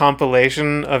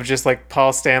 compilation of just, like,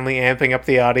 Paul Stanley amping up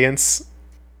the audience?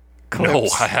 clips. No,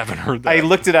 I haven't heard that. I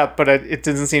looked it up, but it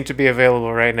doesn't seem to be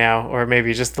available right now, or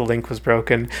maybe just the link was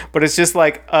broken. But it's just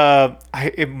like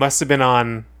it must have been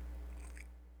on.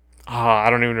 Oh,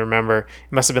 I don't even remember.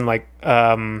 It must have been like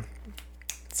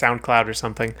SoundCloud or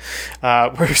something,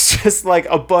 where it's just like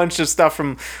a bunch of stuff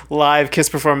from live Kiss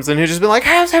performance, and he's just been like,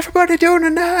 "How's everybody doing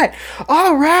tonight?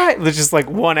 All right," it's just like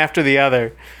one after the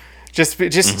other, just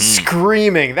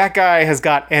screaming. That guy has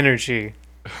got energy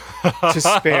to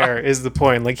spare. Is the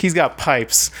point? Like he's got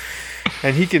pipes,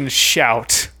 and he can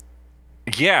shout.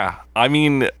 Yeah, I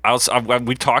mean,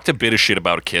 we talked a bit of shit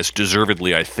about Kiss,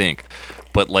 deservedly, I think,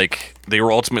 but like they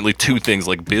were ultimately two things,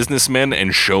 like businessmen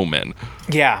and showmen.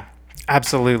 Yeah.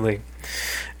 Absolutely.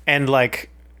 And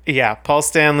like, yeah, Paul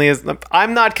Stanley is,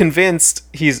 I'm not convinced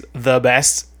he's the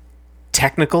best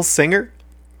technical singer.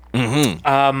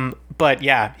 But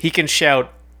yeah, he can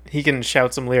shout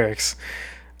some lyrics.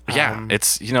 Yeah,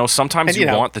 it's, sometimes you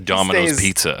want the Domino's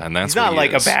pizza, and that's he's not what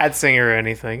like is. A bad singer or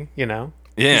anything,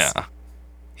 Yeah.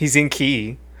 He's in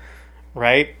key,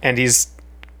 right? And he's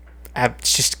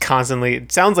just constantly,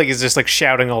 it sounds like he's just like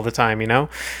shouting all the time,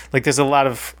 like there's a lot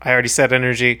of, I already said,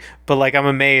 energy, but like I'm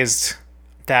amazed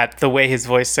that the way his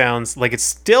voice sounds, like it's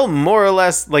still more or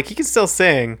less like he can still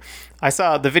sing.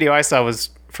 The video I saw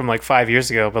was from like 5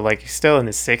 years ago, but like he's still in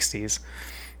his 60s.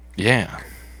 Yeah.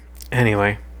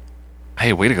 Anyway,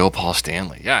 hey, way to go, Paul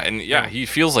Stanley. Yeah, and he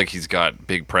feels like he's got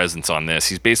big presence on this.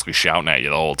 He's basically shouting at you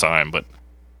the whole time, but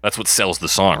that's what sells the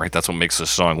song, right? That's what makes the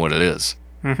song what it is.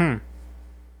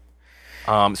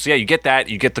 So yeah, you get that.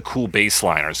 You get the cool bass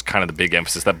line, or it's kind of the big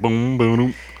emphasis, that boom,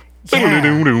 boom,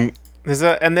 boom.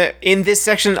 In this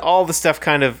section, all the stuff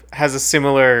kind of has a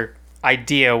similar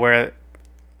idea where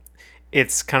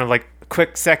it's kind of like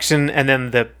quick section and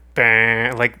then the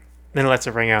bang, like then it lets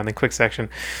it ring out and then quick section.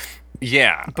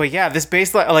 Yeah. But yeah, this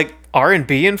bass line, like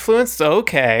R&B influenced.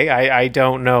 Okay, I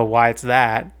don't know why it's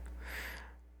that.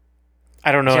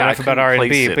 I don't know enough about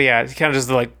R&B, but yeah, it's kind of just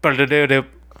like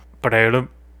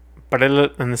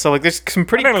and so like there's some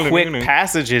pretty quick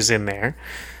passages in there.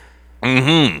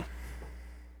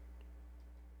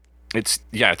 It's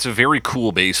a very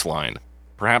cool bass line.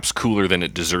 Perhaps cooler than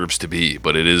it deserves to be,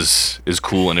 but it is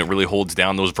cool, and it really holds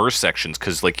down those verse sections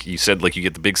because, like you said, like you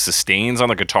get the big sustains on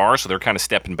the guitar, so they're kind of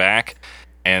stepping back,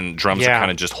 and drums are kind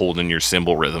of just holding your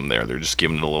cymbal rhythm there. They're just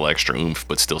giving it a little extra oomph,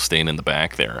 but still staying in the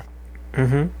back there.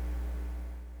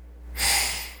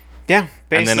 Yeah,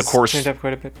 bass and then of course turned up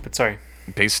quite a bit, but sorry.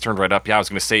 Bass turned right up. Yeah, I was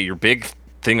gonna say your big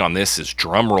thing on this is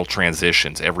drum roll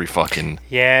transitions. Every fucking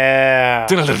yeah,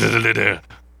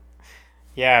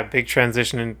 big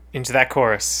transition into that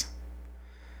chorus.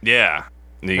 Yeah,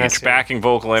 you get your backing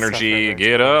vocal energy.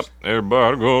 Get up,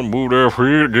 everybody gonna move their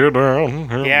feet, get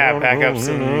down. Yeah, backups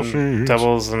and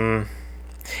doubles and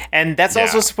that's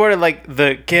also supported, like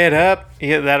the get up.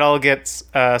 Yeah, that all gets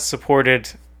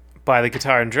supported by the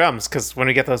guitar and drums, because when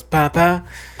we get those ba ba,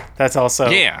 that's also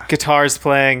guitars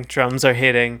playing, drums are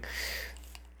hitting.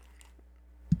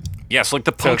 Yeah, so like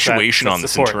the punctuation on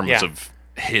this in terms of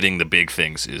hitting the big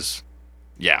things is,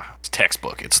 it's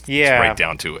textbook. It's right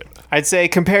down to it. I'd say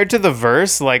compared to the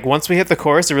verse, like once we hit the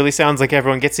chorus, it really sounds like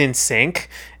everyone gets in sync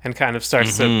and kind of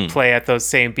starts to play at those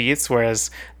same beats, whereas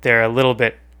they're a little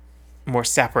bit more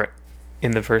separate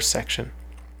in the verse section.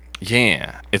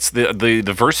 Yeah, it's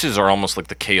the verses are almost like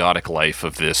the chaotic life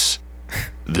of this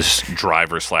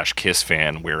driver / Kiss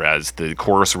fan, whereas the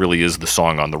chorus really is the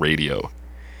song on the radio.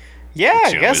 Yeah,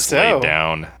 I guess so. Laid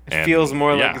down. It feels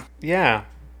more like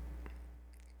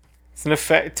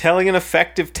it's telling an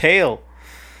effective tale.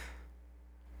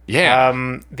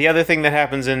 Yeah. The other thing that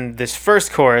happens in this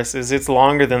first chorus is it's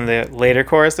longer than the later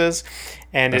choruses,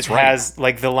 and it has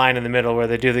like the line in the middle where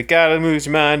they do the "Gotta Lose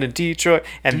Your Mind" in Detroit,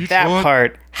 and that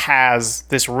part has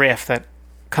this riff that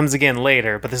comes again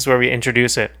later, but this is where we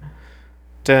introduce it.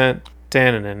 Yeah.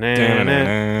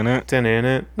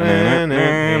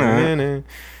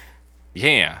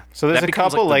 So there's a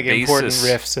couple like important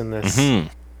riffs in this.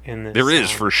 In this there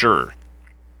is for sure,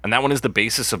 and that one is the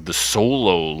basis of the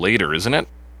solo later, isn't it?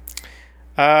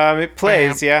 It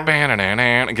plays, yeah. And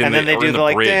then they do the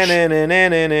like, but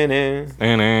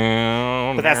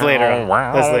that's later.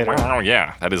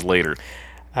 Yeah, that is later.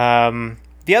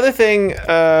 The other thing,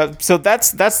 so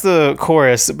that's the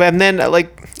chorus, and then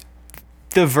like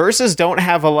the verses don't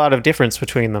have a lot of difference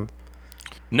between them.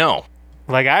 No,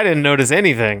 like I didn't notice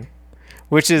anything,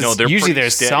 which is usually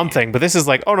there's something, but this is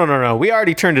like, oh no, we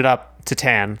already turned it up to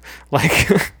 10.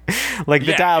 Like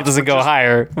the dial doesn't go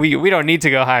higher. We don't need to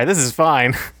go higher. This is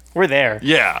fine. We're there.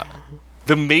 Yeah.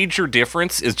 The major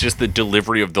difference is just the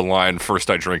delivery of the line,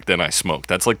 "First I drink, then I smoke."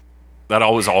 That's like, that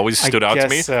always stood out to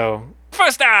me. So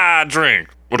first I drink,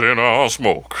 but then I'll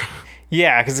smoke.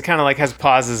 Yeah, because it kind of like has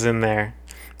pauses in there.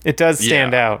 It does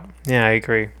stand Yeah. out. Yeah, I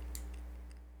agree.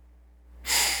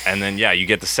 And then, yeah, you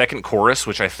get the second chorus,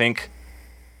 which I think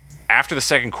after the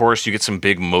second chorus, you get some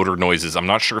big motor noises. I'm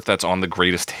not sure if that's on the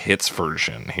greatest hits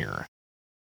version here.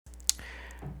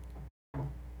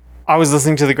 I was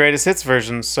listening to the greatest hits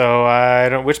version, so I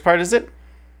don't. Which part is it?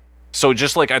 So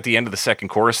just like at the end of the second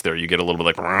chorus there, you get a little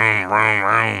bit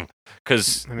like...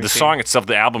 Because Let me the see. song itself,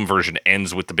 the album version,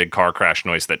 ends with the big car crash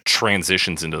noise that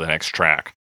transitions into the next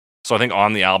track. So I think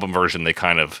on the album version, they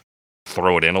kind of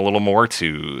throw it in a little more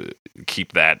to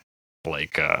keep that,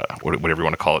 like, whatever you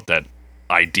want to call it, that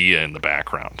idea in the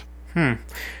background.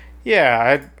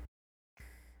 Yeah,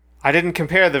 I didn't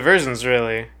compare the versions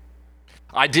really.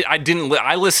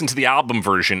 I listened to the album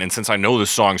version, and since I know the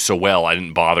song so well, I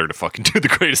didn't bother to fucking do the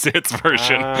greatest hits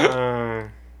version.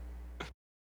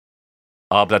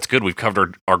 That's good. We've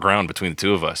covered our ground between the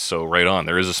two of us, so right on.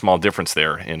 There is a small difference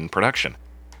there in production.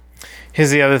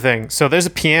 Here's the other thing. So there's a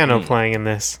piano playing in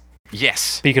this,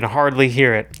 Yes, but you can hardly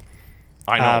hear it.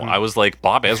 I know. I was like,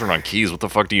 Bob Ezrin on keys. What the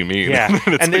fuck do you mean? Yeah,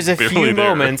 It's, and there's like, a barely few there.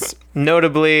 moments,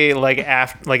 notably like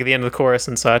at the end of the chorus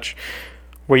and such,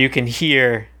 where you can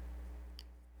hear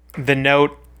the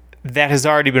note that has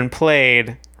already been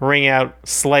played ring out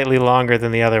slightly longer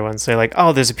than the other one. So you're like,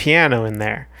 oh, there's a piano in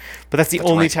there, but that's the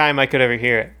only right. time I could ever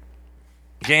hear it.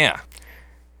 Yeah.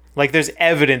 Like there's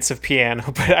evidence of piano,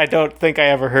 but I don't think I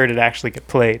ever heard it actually get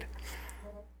played.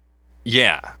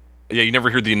 Yeah. Yeah, you never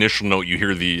hear the initial note. You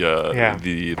hear the Yeah.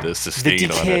 the The sustain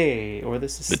on it. decay or the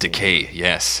sustain. The decay,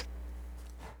 yes.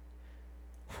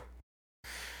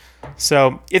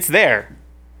 So it's there,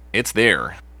 It's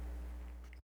there.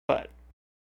 but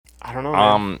I don't know.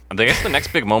 Man. I guess the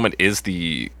next big moment is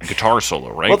the guitar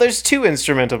solo, right? Well, there's two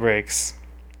instrumental breaks.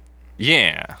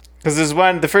 Yeah. Because there's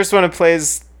one, the first one it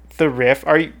plays the riff.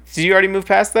 Did you already move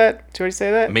past that? Did you already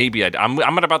say that? Maybe I'm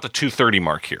at about the 2:30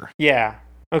 mark here. Yeah.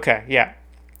 Okay, yeah.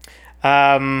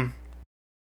 So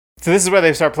this is where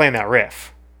they start playing that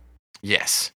riff.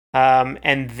 Yes.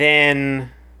 And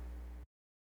then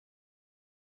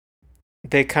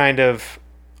they kind of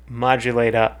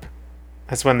modulate up.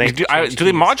 That's when they Do change they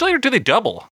keys. modulate or do they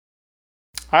double?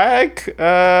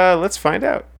 Let's find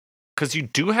out. Because you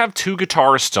do have two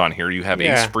guitarists on here. You have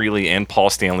Yeah. Ace Frehley and Paul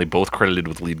Stanley, both credited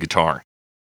with lead guitar.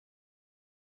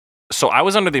 So I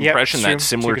was under the Yep, impression it's true. that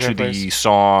similar Two to guitar the players.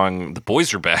 song "The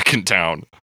Boys Are Back in Town."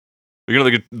 You know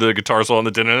the guitar solo on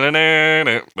the. They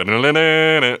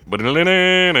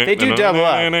do double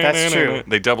up, that's true.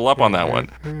 They double up on that one.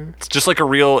 It's just like a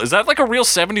real. Is that like a real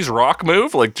 '70s rock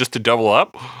move? Like just to double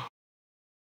up? I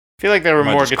feel like there were Am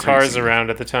I more just guitars crazy? around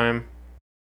at the time.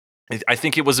 I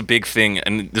think it was a big thing,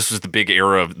 and this was the big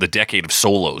era of the decade of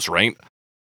solos, right?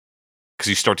 Because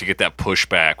you start to get that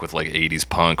pushback with like '80s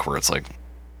punk, where it's like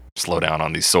slow down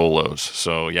on these solos.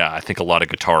 So yeah, I think a lot of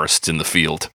guitarists in the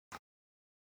field.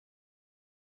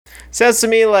 Sounds to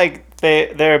me like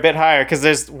they're a bit higher because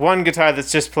there's one guitar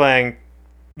that's just playing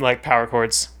like power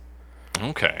chords,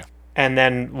 Okay. and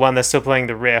then one that's still playing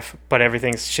the riff, but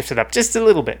everything's shifted up just a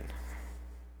little bit.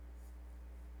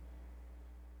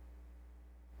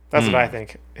 That's what I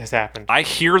think has happened. I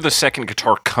hear the second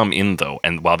guitar come in though,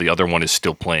 and while the other one is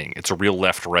still playing, it's a real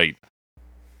left-right.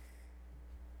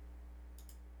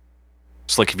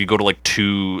 It's like if you go to like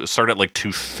start at like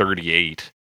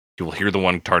 238, you will hear the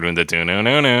one guitar doing the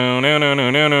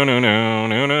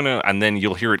and then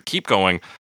you'll hear it keep going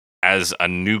as a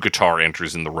new guitar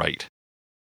enters in the right.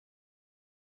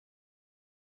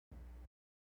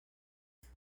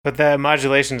 But the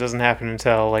modulation doesn't happen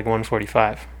until like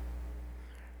 145.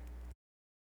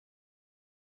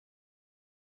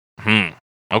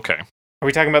 Okay. Are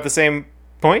we talking about the same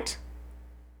point?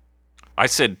 I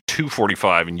said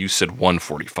 245 and you said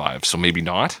 145, so maybe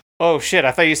not. Oh shit!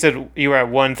 I thought you said you were at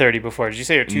 130 before. Did you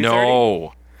say you're 230?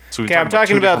 No. So Okay, I'm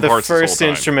talking two about different the parts this whole first time.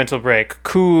 instrumental break.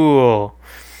 Cool.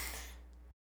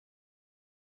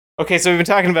 Okay, so we've been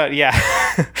talking about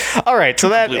All right, so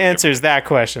that Completely answers that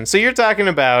question. So you're talking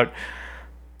about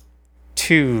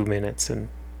 2 minutes and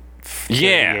 38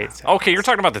 Yeah. seconds. Okay, you're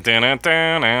talking about the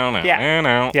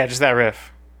Yeah, just that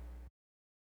riff.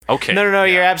 Okay. No, yeah.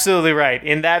 you're absolutely right.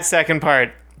 In that second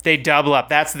part, they double up.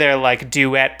 That's their like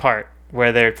duet part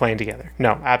where they're playing together.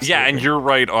 No, absolutely. Yeah, and you're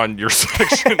right on your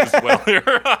section as well here.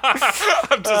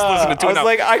 I'm just listening to I it was now.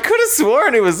 like, I could have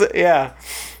sworn it was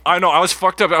I know, I was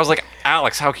fucked up. I was like,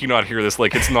 Alex, how can you not hear this?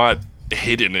 Like, it's not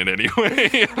hidden in any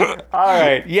way. All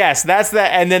right. Yes, that's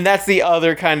that, and then that's the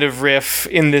other kind of riff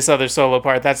in this other solo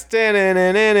part. That's where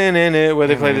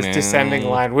they play this descending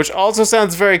line, which also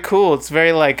sounds very cool. It's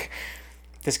very like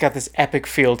This got this epic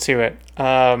feel to it.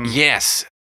 Yes.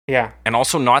 Yeah. And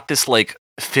also not this like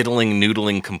fiddling,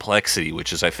 noodling complexity,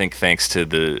 which is, I think, thanks to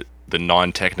the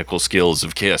non-technical skills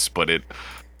of Kiss, but it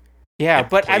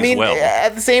but I plays mean, well.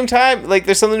 at the same time, like,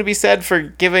 there's something to be said for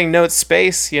giving notes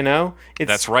space, you know?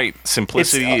 That's right.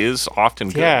 Simplicity is often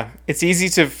good. Yeah, it's easy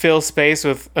to fill space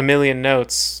with a million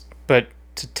notes, but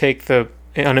to take the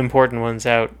unimportant ones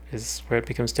out is where it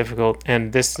becomes difficult,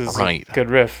 and this is Right. a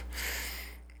good riff.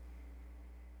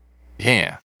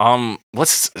 Yeah.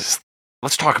 Let's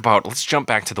jump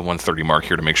back to the 130 mark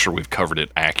here to make sure we've covered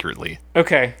it accurately.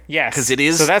 Okay, yes. 'Cause it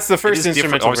is- So that's the it first is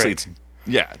different. instrumental Obviously, break.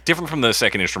 it's different from the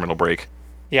second instrumental break.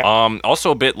 Yeah.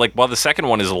 Also a bit like, while the second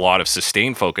one is a lot of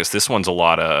sustained focus, this one's a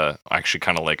lot of actually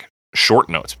kind of like short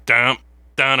notes. Dum,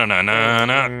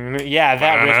 da-na-na-na-na. Yeah,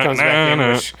 that riff comes back in,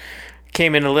 which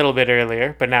came in a little bit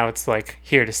earlier, but now it's like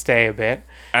here to stay a bit.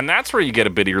 And that's where you get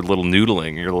a bit of your little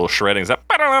noodling, your little shredding. Is that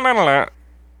ba-da-da-da-da.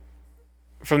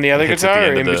 From the other Hits at guitar the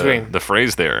or end in of between? the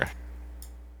phrase there.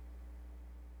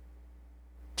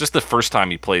 Just the first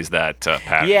time he plays that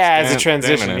pattern. Yeah, as a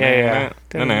transition. Yeah.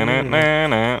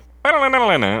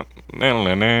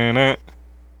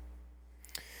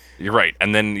 You're right.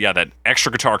 And then, that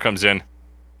extra guitar comes in.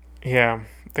 Yeah,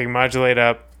 they modulate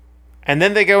up. And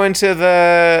then they go into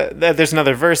there's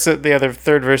another verse, the other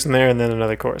third verse in there, and then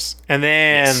another chorus. And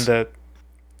then Yes.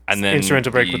 And then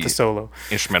instrumental break with the solo.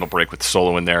 Instrumental break with the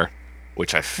solo in there,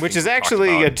 which I think Which is we talked actually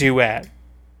a about. duet.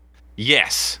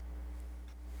 Yes.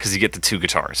 Because you get the two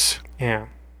guitars. Yeah.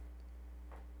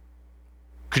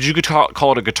 Could you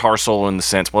call it a guitar solo in the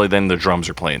sense, well, then the drums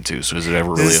are playing too, so is it ever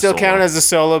really Does it still a solo? count as a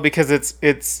solo because it's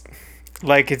It's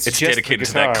just dedicated the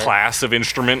to that guitar? class of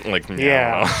instrument? Like,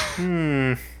 Yeah. I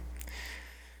don't know.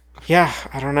 Yeah,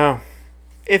 I don't know.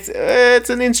 It's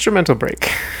an instrumental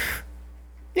break.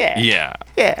 Yeah.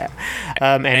 Yeah.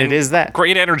 And it is that.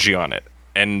 Great energy on it.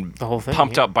 And The whole thing,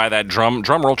 pumped yeah. up by that drum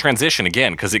roll transition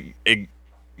again, because it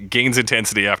gains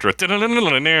intensity after it.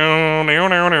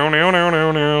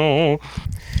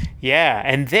 Yeah,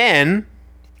 and then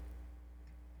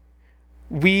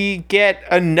we get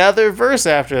another verse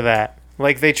after that.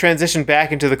 Like, they transition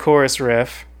back into the chorus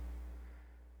riff.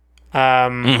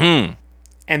 And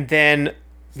then,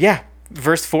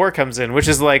 verse 4 comes in, which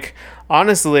is like,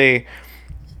 honestly,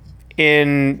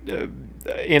 in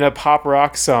a pop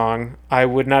rock song, I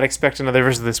would not expect another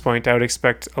verse at this point. I would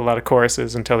expect a lot of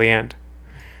choruses until the end.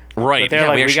 Right. But they're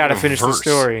like, we actually got to get a finish the verse.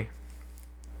 story.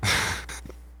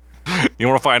 You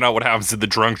want to find out what happens to the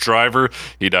drunk driver?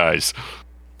 He dies.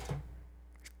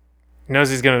 Knows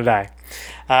he's gonna die.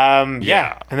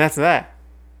 Yeah, and that's that.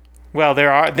 Well,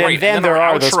 there are then, Right, and then then there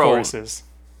our are those outro- choruses.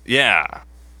 Yeah.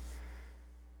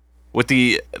 With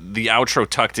the outro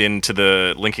tucked into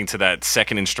the linking to that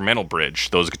second instrumental bridge,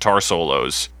 those guitar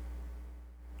solos.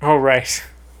 Oh right.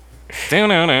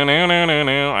 On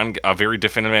a very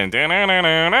definitive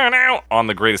on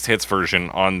the greatest hits version.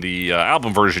 On the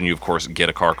album version, you of course get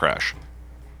a car crash.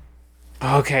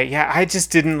 Okay, yeah, I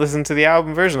just didn't listen to the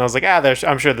album version. I was like,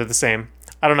 I'm sure they're the same.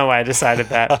 I don't know why I decided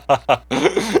that.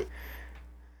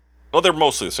 Well, they're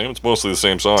mostly the same. It's mostly the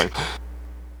same song.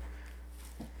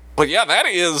 But yeah, that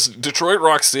is Detroit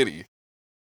Rock City.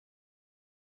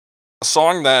 A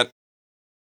song that,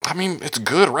 I mean, it's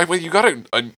good, right? Well, you got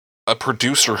a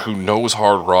producer who knows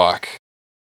hard rock,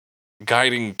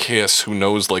 guiding Kiss who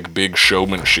knows, like, big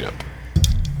showmanship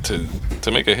to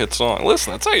make a hit song.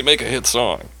 Listen, that's how you make a hit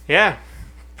song. Yeah,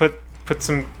 put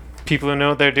some people who know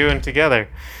what they're doing together,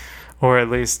 or at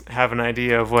least have an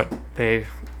idea of what they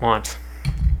want.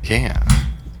 Yeah.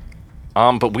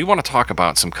 But we want to talk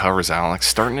about some covers, Alex,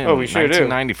 starting in We sure do.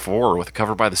 1994 with a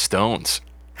cover by the Stones.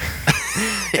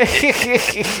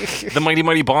 The Mighty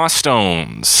Mighty Boss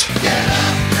Stones.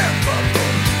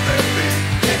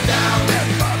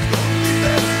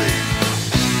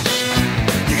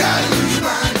 You gotta lose your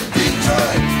mind,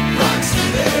 Detroit, Rock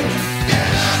City.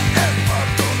 Get up and pop,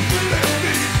 gonna do that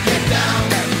beat. Get down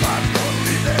and pop, gonna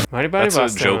leave that. Mighty Mighty That's a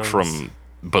Boss joke Stones.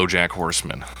 from BoJack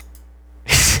Horseman.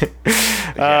 Is it?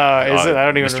 I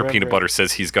don't even Mr. remember. Peanut Butter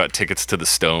says he's got tickets to the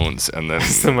Stones, and then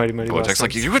It's the Mighty Mighty Boss BoJack's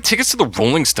like, Stones. "You got tickets to the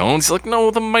Rolling Stones?" He's like,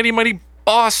 "No, the Mighty Mighty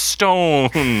Boss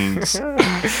Stones."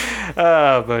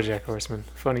 Oh, BoJack Horseman.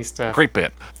 Funny stuff. Great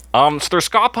bit. So they're a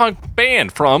ska punk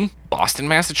band from Boston,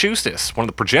 Massachusetts. One of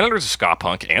the progenitors of ska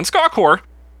punk and ska core.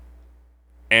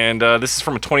 And this is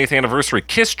from a 20th anniversary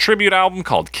Kiss tribute album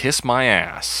called Kiss My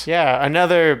Ass. Yeah,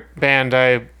 another band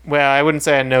I wouldn't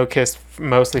say I know Kiss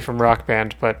mostly from Rock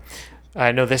Band, but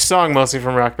I know this song mostly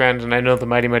from Rock Band, and I know the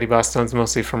Mighty Mighty Boss Stones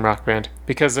mostly from Rock Band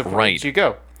because of Where Right. Did You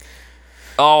Go?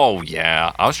 Oh,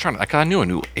 yeah. I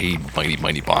knew a Mighty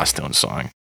Mighty Boss Stones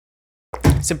song.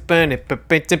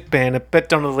 but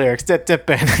don't know the lyrics.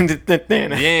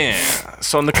 Yeah.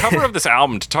 So on the cover of this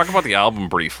album, to talk about the album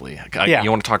briefly, Yeah. you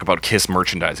want to talk about Kiss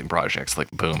merchandising projects, like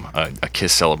boom, a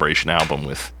Kiss celebration album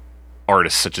with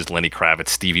artists such as Lenny Kravitz,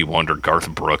 Stevie Wonder, Garth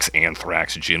Brooks,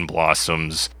 Anthrax, Gin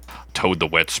Blossoms, Toad the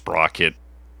Wet Sprocket,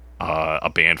 a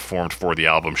band formed for the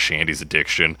album, Shandy's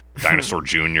Addiction, Dinosaur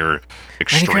Jr., Lenny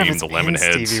Extreme, Kravitz the and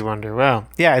Lemonheads, Stevie Wonder. Wow.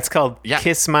 Yeah, it's called Yeah.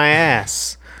 Kiss My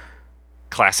Ass.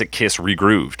 classic Kiss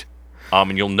regrooved.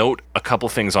 And you'll note a couple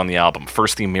things on the album.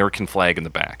 First, the American flag in the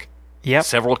back. Yep.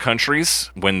 Several countries,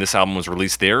 when this album was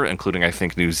released there, including I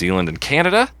think New Zealand and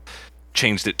Canada,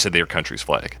 changed it to their country's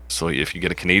flag. So if you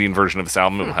get a Canadian version of this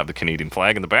album, it will have the Canadian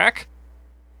flag in the back.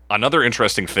 Another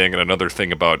interesting thing, and another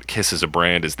thing about Kiss as a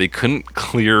brand, is they couldn't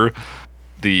clear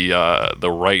the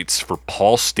rights for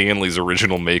Paul Stanley's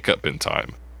original makeup in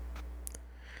time.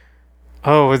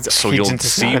 Oh, So he you'll just not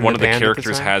see in one of the band at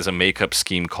characters time? has a makeup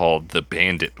scheme called the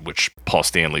Bandit, which Paul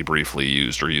Stanley briefly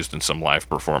used in some live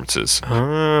performances.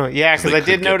 Oh, yeah, because They I could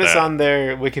did get notice that. on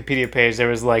their Wikipedia page there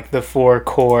was like the 4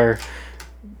 core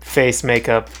face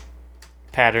makeup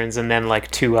patterns and then like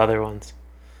 2 other ones.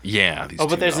 Yeah. These Oh,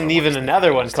 but two there's other even ones they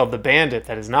another one used. called the Bandit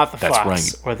that is not the That's Fox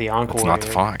right. or the Encore. It's not the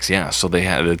Fox, yeah. So they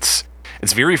had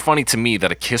it's very funny to me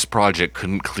that a Kiss project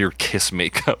couldn't clear Kiss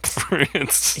makeup for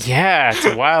its. Yeah,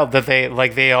 it's wild that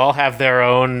they all have their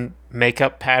own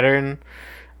makeup pattern,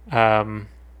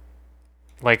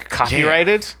 like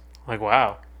copyrighted. Like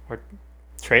wow, or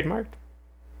trademarked.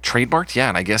 Trademarked, yeah,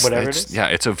 and I guess Whatever it it's, is. yeah,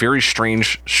 it's a very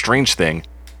strange thing.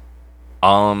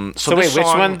 So So this wait, which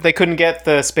song- one? They couldn't get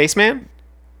the Spaceman?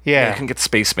 Yeah, Yeah. you can get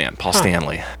Spaceman, Paul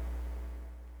Stanley.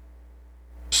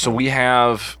 So we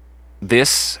have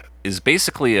this is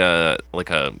basically a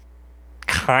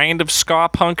kind of ska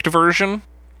punked version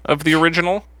of the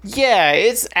original. Yeah,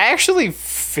 it's actually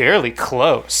fairly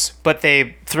close, but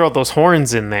they throw those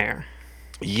horns in there.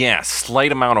 Yeah,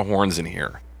 slight amount of horns in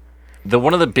here.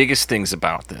 One of the biggest things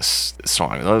about this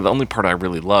song, the only part I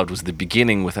really loved, was the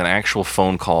beginning with an actual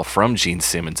phone call from Gene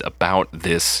Simmons about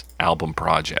this album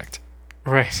project.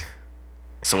 Right.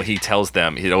 So he tells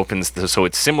them, so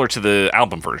it's similar to the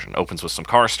album version. Opens with some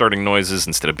car starting noises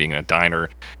instead of being in a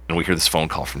diner. And we hear this phone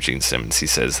call from Gene Simmons. He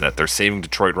says that they're saving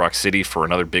Detroit Rock City for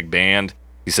another big band.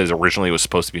 He says originally it was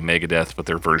supposed to be Megadeth, but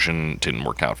their version didn't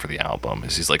work out for the album.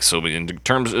 He's like, so in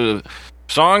terms of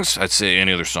songs, I'd say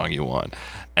any other song you want.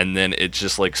 And then it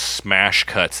just like smash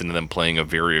cuts into them playing a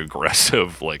very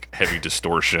aggressive, like heavy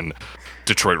distortion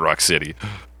Detroit Rock City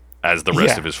as the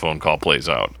rest Yeah. of his phone call plays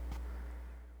out.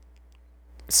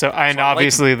 So, and I like-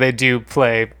 obviously they do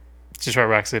play Detroit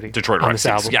Rock City. Detroit on Rock this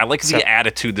City. album. Yeah, I like So- the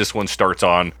attitude this one starts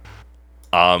on.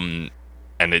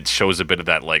 And it shows a bit of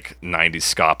that like 90s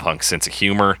ska punk sense of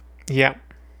humor. Yeah.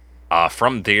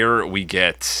 From there we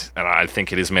get, and I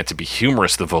think it is meant to be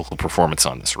humorous, the vocal performance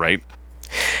on this, right?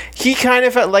 He kind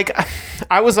of felt like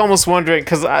I was almost wondering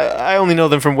because I only know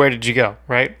them from Where Did You Go,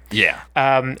 right? Yeah.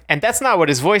 And that's not what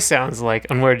his voice sounds like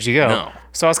on Where Did You Go. No.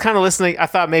 So I was kind of listening. I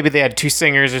thought maybe they had 2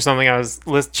 singers or something. I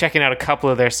was checking out a couple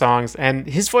of their songs, and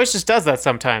his voice just does that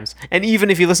sometimes. And even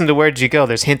if you listen to Where Did You Go,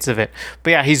 there's hints of it.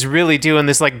 But yeah, he's really doing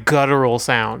this like guttural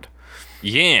sound.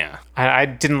 Yeah. I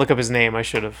didn't look up his name. I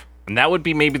should have. And that would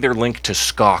be maybe their link to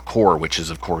ska core, which is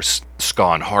of course ska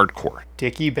and hardcore.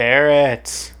 Dickie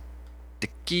Barrett.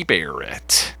 Dickie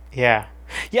Barrett. Yeah.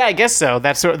 Yeah, I guess so.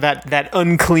 That's sort of that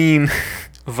unclean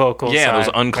vocal. Yeah, those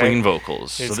side, unclean right?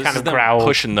 vocals. It's So this kind is of them growl.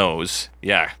 pushing those.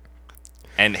 Yeah.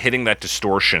 And hitting that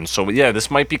distortion. So yeah, this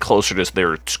might be closer to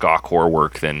their ska core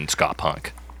work than ska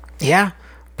punk. Yeah,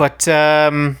 but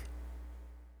I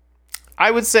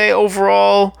would say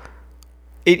overall,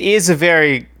 it is a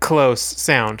very close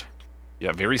sound.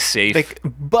 Yeah, very safe.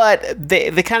 But they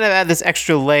kind of add this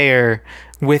extra layer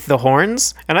with the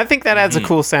horns, and I think that adds a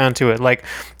cool sound to it. Like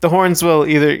the horns will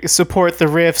either support the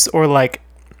riffs or like,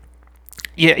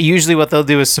 yeah, usually what they'll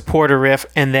do is support a riff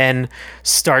and then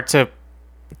start to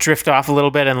drift off a little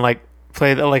bit and like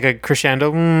play like a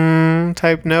crescendo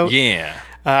type note. Yeah.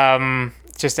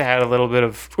 Just to add a little bit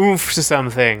of oomph to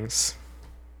some things.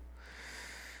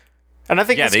 And I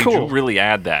think Yeah, it's they cool. do really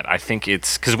add that. I think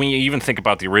it's because when you even think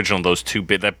about the original, those 2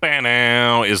 bit that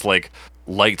 "Ba-now" is like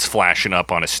lights flashing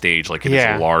up on a stage, like it is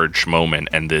Yeah. a large moment,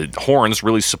 and the horns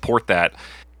really support that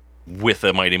with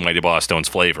a Mighty Mighty Boss Stones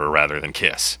flavor rather than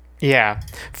Kiss. Yeah,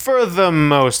 for the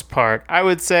most part, I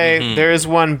would say there is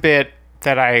one bit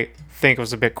that I think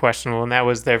was a bit questionable, and that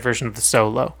was their version of the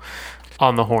solo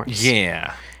on the horns.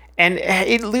 Yeah. And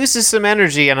it loses some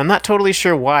energy, and I'm not totally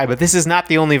sure why, but this is not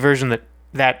the only version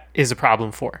that is a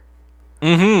problem for.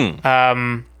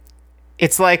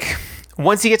 It's like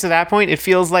once you get to that point, it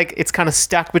feels like it's kind of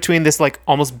stuck between this like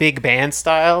almost big band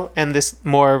style and this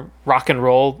more rock and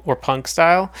roll or punk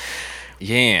style.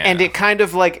 Yeah. And it kind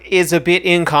of like is a bit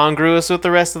incongruous with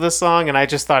the rest of the song, and I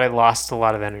just thought it lost a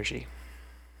lot of energy.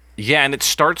 Yeah, and it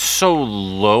starts so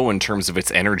low in terms of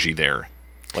its energy there.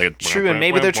 Like True, and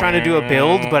maybe they're trying to do a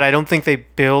build, but I don't think they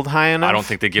build high enough. I don't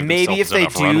think they give maybe if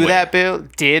themselves they enough do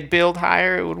runway. that build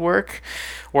higher, it would work,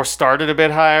 or started a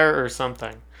bit higher or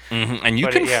something. And you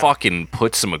But can yeah. fucking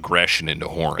put some aggression into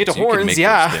horns. Into You can horns, make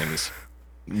yeah. those things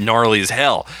gnarly as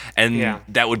hell. And Yeah.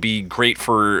 that would be great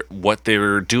for what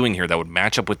they're doing here. That would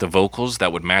match up with the vocals.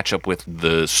 That would match up with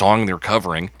the song they're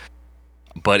covering.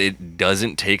 But it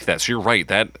doesn't take that. So you're right.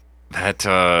 That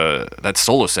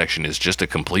solo section is just a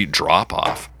complete drop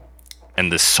off. And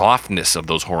the softness of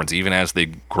those horns, even as they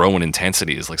grow in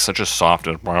intensity, is like such a soft.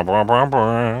 Yeah, it feels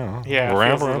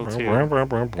a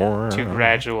little too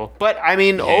gradual. But I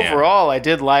mean, overall, I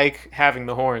did like having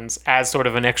the horns as sort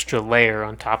of an extra layer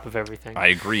on top of everything. I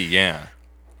agree, yeah.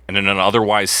 And in an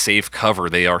otherwise safe cover,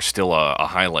 they are still a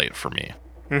highlight for me.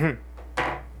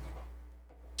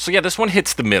 So yeah, this one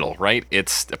hits the middle, right?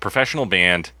 It's a professional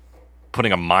band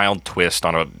putting a mild twist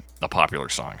on a popular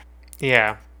song.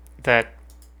 Yeah, that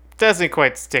doesn't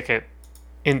quite stick it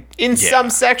in some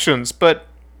sections, but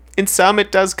in some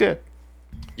it does good.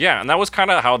 Yeah, and that was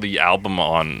kind of how the album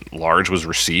on Large was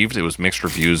received. It was mixed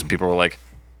reviews, and people were like,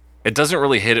 it doesn't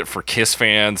really hit it for Kiss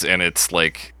fans, and it's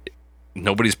like,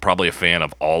 nobody's probably a fan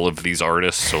of all of these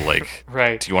artists, so like,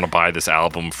 Right. do you want to buy this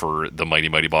album for the Mighty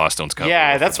Mighty Bosstones cover?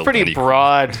 Yeah, or for that's the pretty Lenny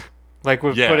broad. Like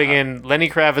we're Yeah. putting in Lenny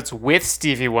Kravitz with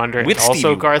Stevie Wonder, With and also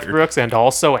Stevie Garth Wonder. Brooks, and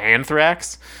also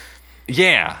Anthrax.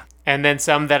 Yeah. And then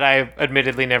some that I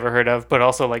admittedly never heard of, but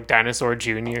also like Dinosaur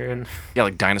Jr. and Yeah,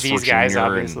 like Dinosaur these guys, Jr. and-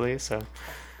 obviously. So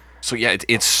So yeah,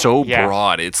 it's so Yeah.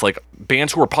 broad. It's like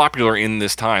bands who were popular in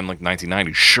this time, like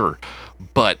 1990, sure,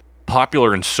 but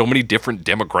popular in so many different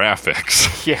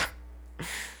demographics.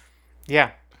 yeah.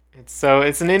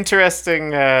 It's an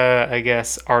interesting, I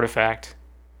guess, artifact.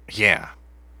 Yeah,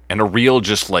 and a real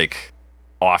just like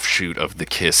offshoot of the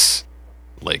Kiss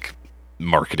like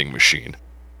marketing machine.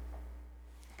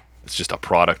 It's just a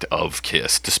product of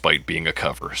Kiss, despite being a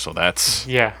cover. So that's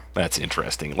Yeah.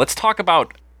 interesting. Let's talk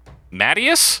about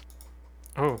Mattias.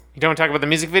 Oh, you don't talk about the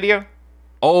music video?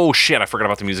 Oh shit, I forgot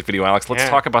about the music video, Alex. Let's Yeah.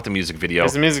 talk about the music video.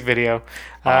 There's a music video.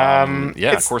 Yeah, of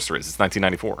It's- course there is. It's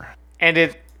 1994. And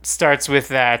it starts with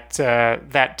that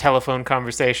telephone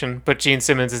conversation, but Gene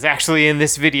Simmons is actually in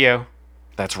this video.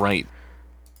 That's right.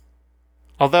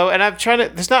 Although, and I'm trying to,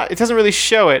 it doesn't really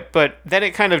show it, but then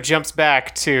it kind of jumps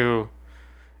back to,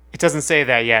 it doesn't say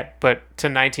that yet, but to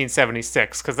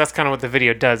 1976, because that's kind of what the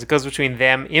video does. It goes between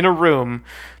them in a room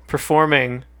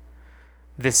performing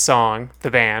this song,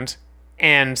 the band,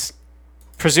 and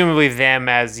presumably them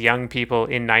as young people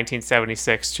in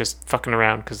 1976 just fucking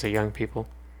around because they're young people.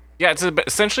 Yeah, it's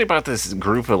essentially about this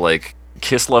group of like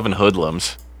Kiss loving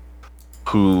hoodlums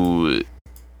who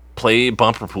play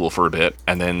bumper pool for a bit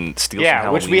and then steal some Yeah,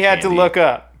 which Halloween we had to candy. look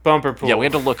up. Bumper pool. Yeah, we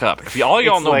had to look up. If all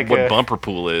y'all It's know like what a- bumper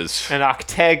pool is, An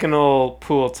octagonal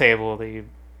pool table that you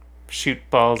shoot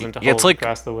balls into Yeah, it's holes like-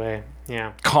 across the way.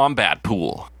 Yeah. combat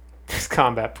pool. It's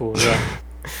combat pool, yeah.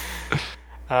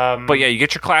 But yeah, you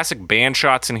get your classic band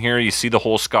shots in here. You see the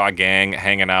whole ska gang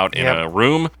hanging out in Yep. a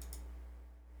room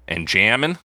and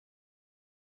jamming.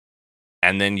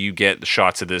 And then you get the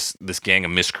shots of this gang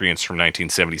of miscreants from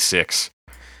 1976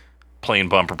 playing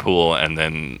bumper pool and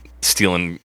then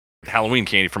stealing Halloween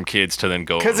candy from kids to then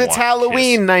go Because and it's watch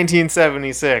Halloween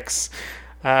 1976. Kiss.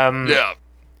 Yeah.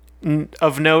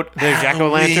 Of note, the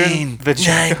jack-o'-lantern. The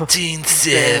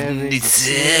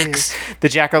The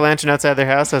jack-o'-lantern outside their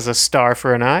house has a star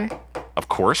for an eye. Of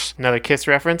course. Another Kiss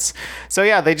reference. So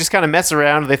yeah, they just kind of mess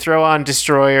around. They throw on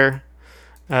Destroyer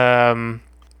on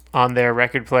their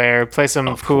record player, play some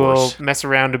pool, course. mess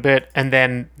around a bit, and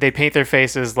then they paint their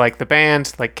faces like the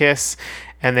band, like Kiss,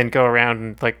 and then go around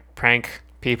and like prank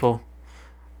people.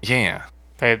 Yeah.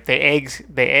 They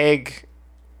egg.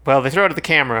 Well, they throw it at the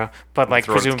camera, but like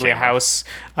throw it at the presumably a camera. house.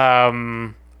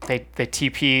 They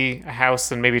TP a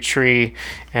house and maybe a tree,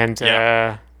 and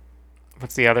Yeah.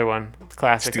 what's the other one? The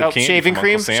classic. Steal candy shaving from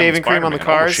cream. Uncle Sam and Shaving cream on the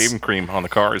Spider-Man. Oh, cars. shaving cream on the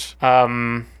cars.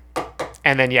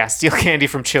 And then yeah, steal candy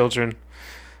from children.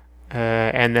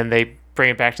 And then they bring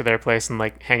it back to their place and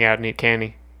like hang out and eat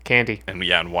candy.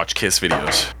 And watch Kiss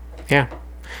videos. Yeah.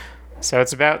 So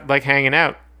it's about like hanging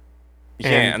out.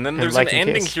 Yeah, and then and there's an liking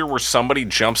ending Kiss. here where somebody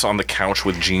jumps on the couch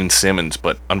with Gene Simmons,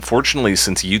 but unfortunately,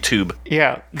 since YouTube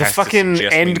Yeah, the has to fucking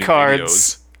suggest me end new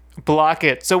cards block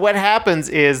it. So what happens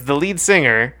is the lead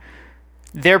singer,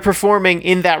 they're performing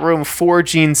in that room for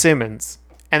Gene Simmons,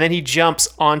 and then he jumps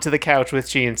onto the couch with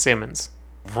Gene Simmons.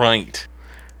 Right.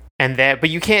 But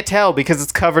you can't tell because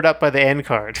it's covered up by the end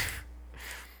card.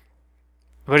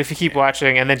 But if you keep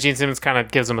watching, and then Gene Simmons kind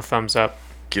of gives him a thumbs up.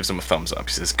 Gives him a thumbs up.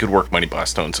 He says, "Good work, Money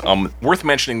Boss Tones." Worth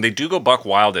mentioning, they do go buck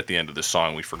wild at the end of the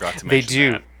song. We forgot to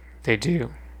mention that. They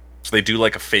do. So they do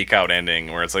like a fake out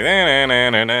ending where it's like,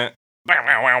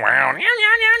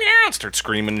 start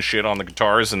screaming shit on the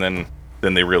guitars, and then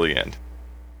they really end.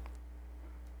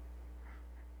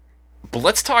 But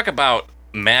let's talk about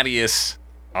Matthias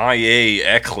I.A.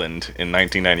 Eklund in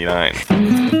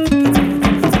 1999.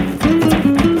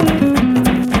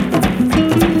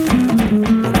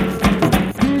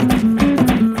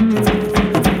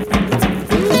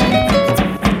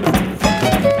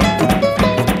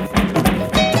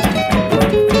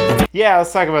 Yeah,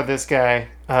 let's talk about this guy.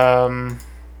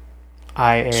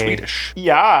 I.A. Swedish.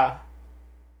 Yeah.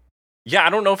 Yeah, I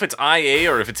don't know if it's I.A.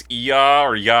 or if it's Ia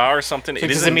or Ya or something. So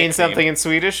does it mean something in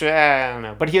Swedish? I don't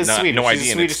know. But he is Swedish. No He's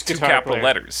idea. a Swedish It's two guitar capital player.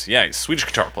 letters. Yeah, he's a Swedish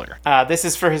guitar player. This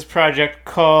is for his project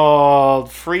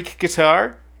called Freak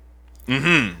Guitar.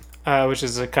 Mm-hmm. Which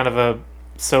is a kind of a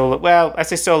solo. Well, I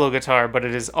say solo guitar, but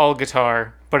it is all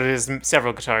guitar. But it is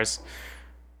several guitars.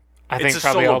 I think It's a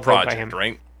probably solo all played by project, him.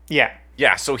 right? Yeah.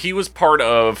 Yeah, so he was part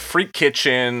of Freak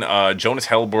Kitchen, Jonas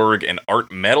Hellberg, and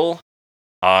Art Metal.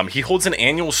 He holds an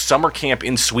annual summer camp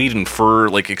in Sweden for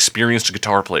like experienced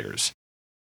guitar players.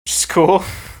 Which is cool.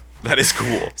 That is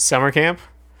cool. Summer camp.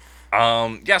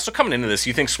 Yeah, so coming into this,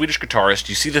 you think Swedish guitarist,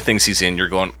 you see the things he's in, you're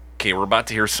going, okay, we're about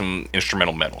to hear some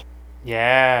instrumental metal.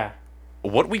 Yeah.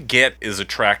 What we get is a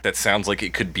track that sounds like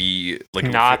it could be like it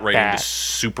would Not fit right that. into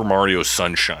Super Mario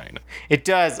Sunshine. It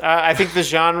does. I think the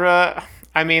genre.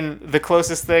 I mean, the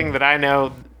closest thing that I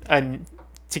know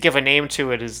to give a name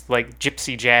to it is like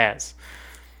gypsy jazz.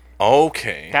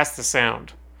 Okay. That's the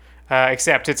sound.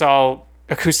 Except it's all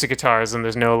acoustic guitars and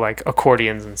there's no like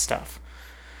accordions and stuff.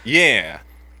 Yeah.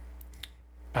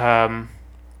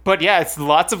 But yeah, it's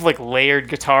lots of like layered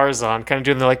guitars on, kind of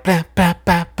doing the like blah, blah,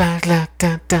 blah, blah, blah,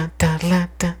 da, da, da, da,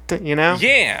 da, da, you know?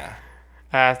 Yeah.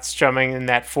 Strumming in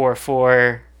that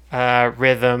 4/4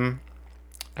 rhythm.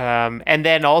 And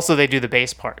then also they do the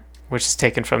bass part, which is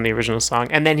taken from the original song.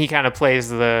 And then he kind of plays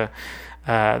the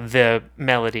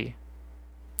melody,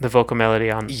 the vocal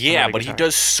melody on. Yeah, on the but he guitar.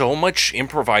 does so much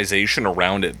improvisation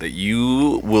around it that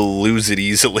you will lose it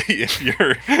easily if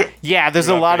you're. Yeah, there's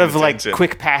a not lot paying of like attention.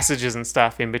 quick passages and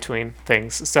stuff in between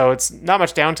things, so it's not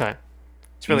much downtime.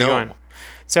 It's really No. going.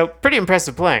 So pretty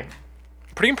impressive playing.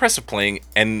 Pretty impressive playing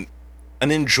and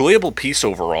an enjoyable piece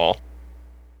overall.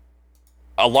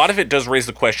 A lot of it does raise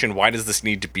the question, why does this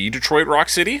need to be Detroit Rock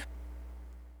City?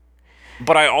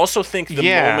 But I also think the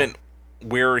Yeah. moment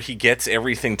where he gets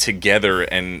everything together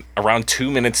and around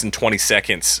 2 minutes and 20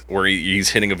 seconds where he's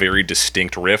hitting a very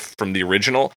distinct riff from the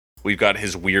original, we've got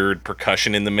his weird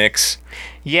percussion in the mix.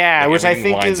 Yeah, which I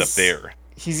Everything think lines is up there.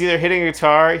 He's either hitting a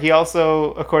guitar. He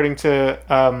also, according to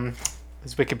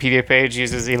his Wikipedia page,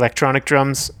 uses electronic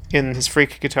drums in his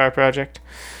Freak Guitar project.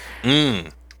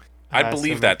 I so believe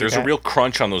maybe that. There's a that. real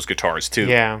crunch on those guitars too.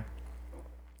 Yeah.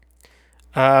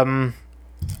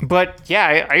 But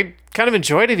yeah, I kind of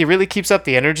enjoyed it. He really keeps up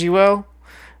the energy well.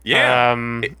 Yeah.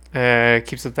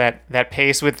 Keeps up that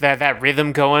pace with that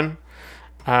rhythm going.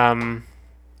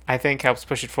 I think helps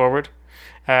push it forward.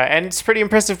 And it's pretty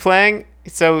impressive playing.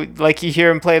 So like you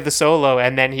hear him play the solo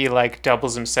and then he like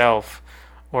doubles himself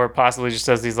or possibly just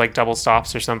does these like double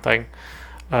stops or something.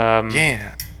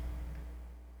 Yeah.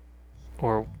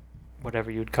 Or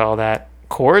whatever you'd call that.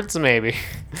 Chords maybe.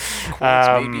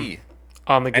 Maybe.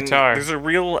 On the And guitar. there's a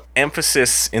real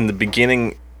emphasis in the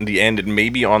beginning, the end, and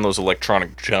maybe on those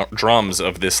electronic drums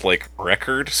of this like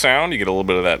record sound. You get a little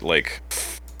bit of that like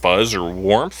fuzz or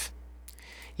warmth.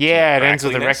 Yeah, it ends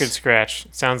with a crackliness. record scratch.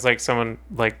 It sounds like someone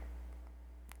like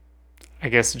I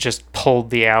guess just pulled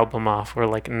the album off or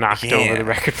like knocked over Yeah. the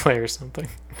record player or something.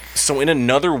 So in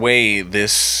another way,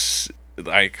 this,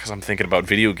 because I'm thinking about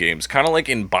video games, kind of like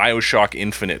in BioShock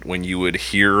Infinite, when you would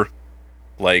hear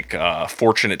like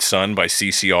Fortunate Son by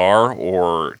CCR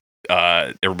or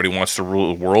Everybody Wants to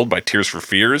Rule the World by Tears for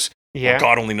Fears. Yeah.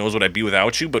 God only knows what I'd be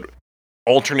without you, but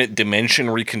alternate dimension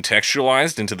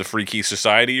recontextualized into the freaky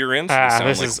society you're in. So they sound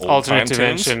This like is old alternate time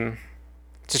tunes. dimension.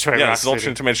 Detroit Yeah, Rock this is City.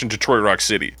 alternate dimension Detroit Rock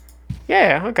City.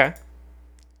 Yeah, okay.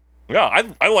 Yeah,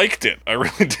 I liked it. I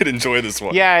really did enjoy this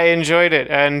one. Yeah, I enjoyed it.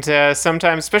 And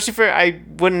sometimes, especially for, I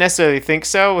wouldn't necessarily think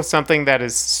so, with something that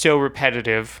is so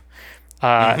repetitive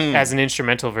as an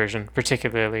instrumental version,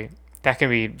 particularly. That can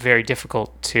be very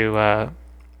difficult to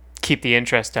keep the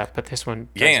interest up, but this one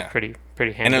does Yeah. it pretty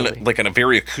And handily. in a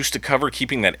very acoustic cover,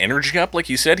 keeping that energy up, like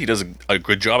you said, he does a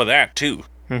good job of that too.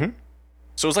 Mhm.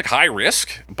 So it's like high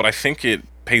risk, but I think it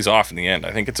pays off in the end.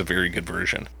 I think it's a very good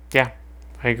version. Yeah,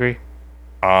 I agree.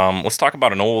 Let's talk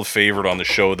about an old favorite on the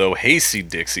show, though. Hayseed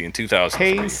Dixie in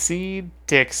 2003. Hayseed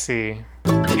Dixie.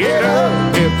 Get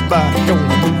up, everybody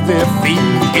gonna move their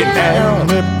feet. Get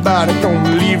down, everybody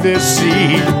gonna leave their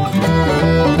seat.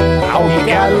 Oh, you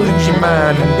gotta lose your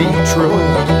mind in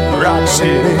Detroit, Rock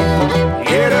City.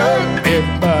 Get up,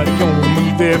 everybody gonna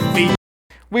leave their feet.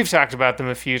 We've talked about them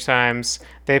a few times.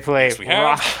 They play Yes, we have.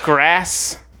 rock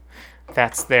grass.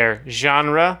 That's their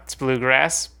genre. It's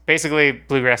bluegrass. Basically,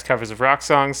 bluegrass covers of rock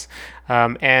songs.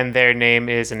 And their name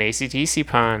is an AC/DC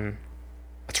pun.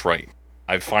 That's right.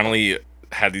 I've finally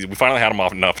had these. We finally had them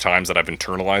off enough times that I've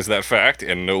internalized that fact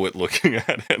and know it looking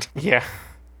at it. Yeah.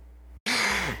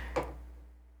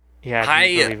 Yeah, I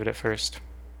didn't believe it at first.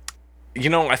 You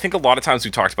know, I think a lot of times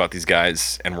we talked about these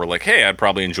guys and we're like, hey, I'd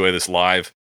probably enjoy this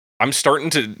live. I'm starting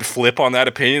to flip on that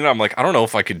opinion. I'm like, I don't know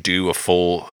if I could do a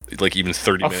full, like even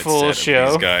 30 minutes full set show. of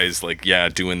these guys, like, yeah,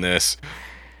 doing this.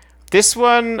 This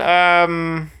one,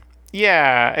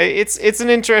 yeah, it's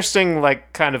an interesting,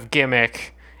 like, kind of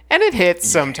gimmick. And it hits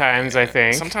sometimes, I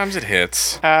think. Sometimes it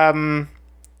hits. And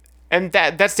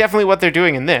that's definitely what they're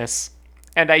doing in this.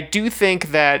 And I do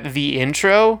think that the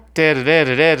intro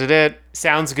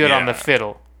sounds good on the Yeah.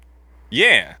 fiddle.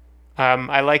 Yeah.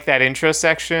 I like that intro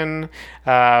section.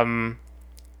 And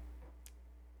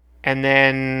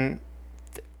then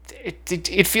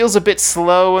it feels a bit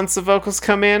slow once the vocals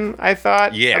come in, I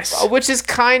thought. Yes. Which is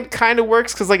kind of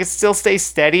works because like it still stays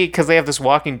steady because they have this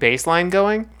walking bass line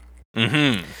going.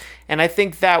 Mm-hmm. And I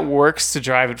think that works to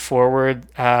drive it forward.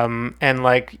 And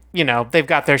like, you know, they've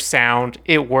got their sound.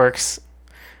 It works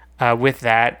with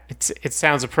that. It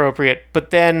sounds appropriate.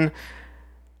 But then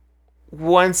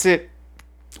once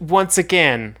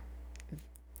again,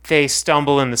 they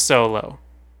stumble in the solo.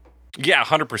 Yeah,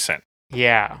 100%.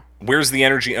 Yeah. Where's the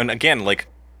energy? And again, like,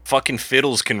 fucking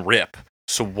fiddles can rip.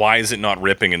 So why is it not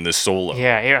ripping in this solo?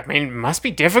 Yeah. I mean, it must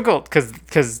be difficult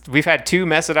because we've had two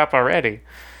mess it up already.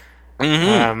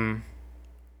 Mm-hmm.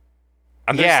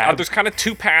 And Yeah. there's kind of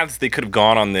two paths they could have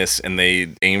gone on this, and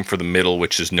they aim for the middle,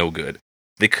 which is no good.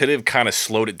 They could have kind of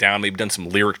slowed it down, maybe done some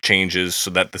lyric changes so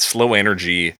that the slow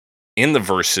energy in the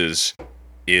verses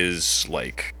is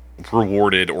like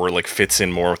rewarded or like fits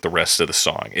in more with the rest of the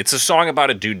song. It's a song about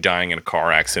a dude dying in a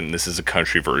car accident. This is a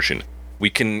country version. We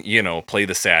can, you know, play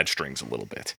the sad strings a little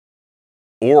bit.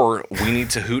 Or we need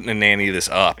to hoot and nanny this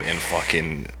up and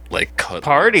fucking like cut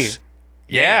Party. loose.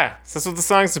 Yeah. So that's what the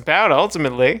song's about,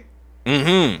 ultimately.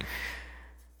 Mm-hmm.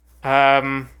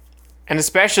 And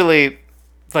especially,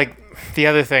 like, the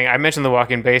other thing, I mentioned the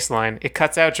walking bass line. It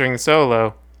cuts out during the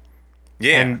solo.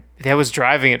 Yeah. And that was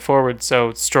driving it forward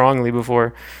so strongly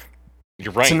before.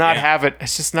 You're right. To not yeah. have it,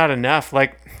 it's just not enough.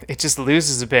 Like, it just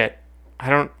loses a bit.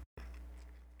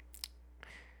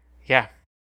 Yeah.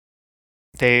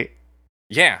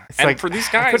 Yeah. It's And like, for these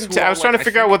I guys, couldn't I was trying to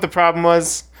figure out what the problem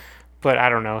was, but I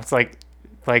don't know. It's like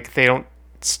they don't,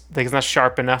 like, it's not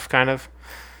sharp enough, kind of.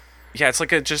 Yeah, it's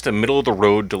like just a middle of the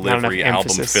road delivery enough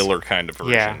album emphasis. filler kind of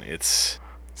version. Yeah. It's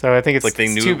So I think it's like they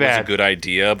it's knew too it was bad. a good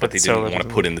idea, but they so didn't it want to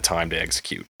doesn't- put in the time to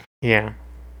execute. Yeah.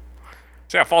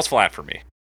 So yeah, falls flat for me.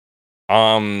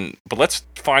 But let's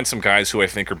find some guys who I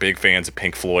think are big fans of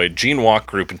Pink Floyd. Gene Walk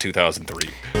Group in 2003.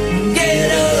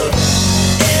 Get up,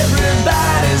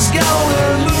 everybody's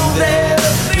gonna move their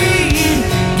feet.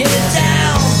 Get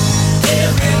down,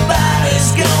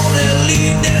 everybody's gonna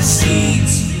leave their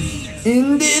seats.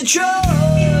 In Detroit.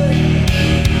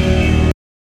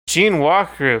 Gene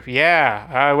Walk Group. Yeah.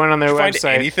 I went on their Find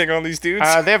website. anything on these dudes?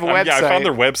 They have a Yeah, I website. found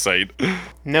their website.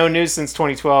 No news since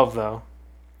 2012, though.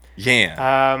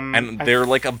 Yeah. And they're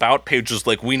like about pages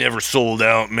like, we never sold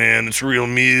out, man. It's real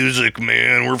music,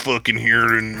 man. We're fucking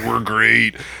here and we're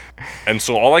great. And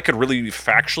so all I could really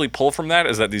factually pull from that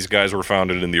is that these guys were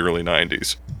founded in the early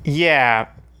 90s. Yeah.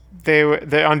 They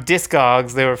on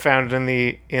Discogs. They were founded in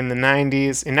the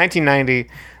 90s. In 1990,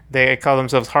 they call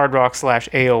themselves Hard Rock /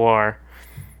 AOR.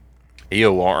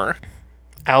 AOR?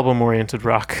 Album-oriented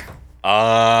rock.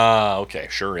 Ah, okay,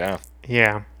 sure, yeah.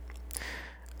 Yeah.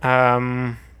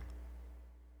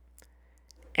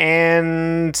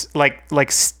 And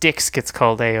like Styx gets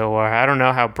called AOR. I don't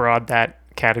know how broad that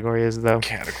category is, though.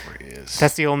 Category is.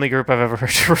 That's the only group I've ever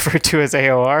heard referred to as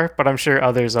AOR, but I'm sure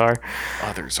others are.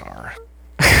 Others are.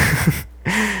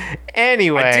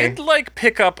 Anyway. I did like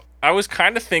pick up. I was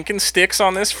kind of thinking Styx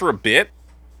on this for a bit,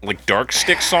 like dark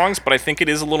Styx songs, but I think it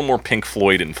is a little more Pink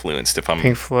Floyd influenced. If I'm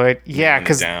Pink Floyd. Yeah, Hands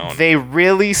because down. they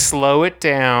really slow it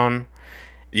down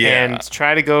yeah, and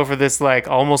try to go for this like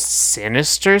almost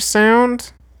sinister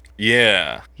sound.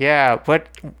 yeah. Yeah, but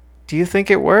do you think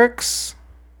it works?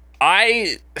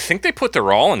 I think they put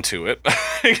their all into it.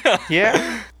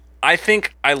 Yeah. I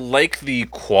think I like the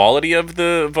quality of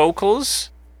the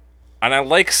vocals, and I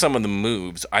like some of the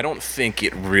moves. I don't think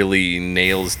it really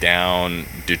nails down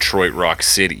Detroit Rock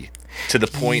City to the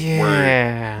point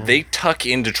where they tuck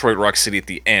in Detroit Rock City at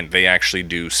the end. They actually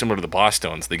do, similar to the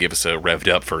Bosstones, they give us a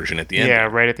revved up version at the end. Yeah,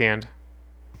 right at the end.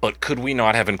 But could we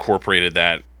not have incorporated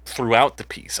that throughout the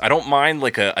piece? I don't mind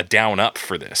like a down up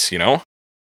for this, you know?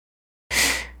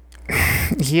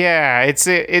 Yeah,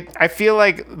 I feel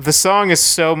like the song is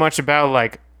so much about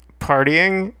like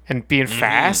partying and being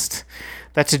fast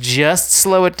that to just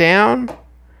slow it down,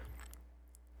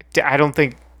 I don't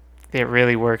think it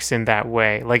really works in that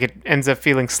way. Like it ends up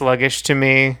feeling sluggish to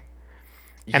me.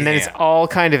 And then it's all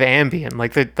kind of ambient.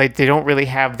 Like they don't really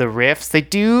have the riffs. They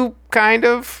do kind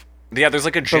of. Yeah, there's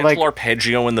like a gentle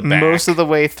arpeggio in the back. Most of the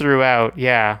way throughout,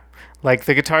 yeah. Like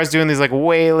the guitar's doing these like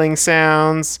wailing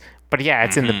sounds. But yeah,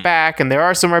 it's in the back, and there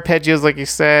are some arpeggios, like you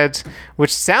said,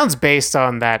 which sounds based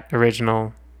on that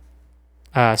original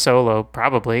solo,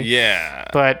 probably. Yeah.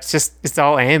 But it's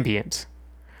all ambient.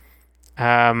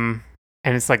 And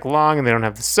it's like long, and they don't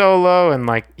have the solo, and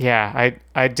like, yeah,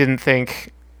 I didn't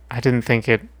think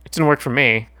it didn't work for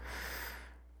me.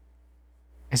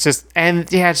 It's just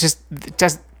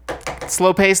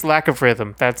slow pace, lack of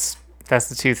rhythm. That's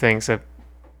the two things that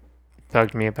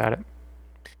bugged me about it.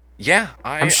 Yeah,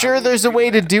 I'm sure there's a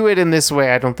way to do it in this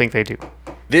way. I don't think they do.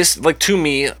 This, like, to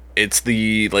me, it's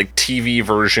the like TV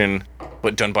version,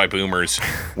 but done by boomers,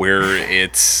 where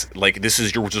it's like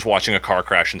you're just watching a car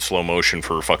crash in slow motion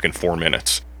for fucking 4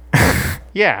 minutes.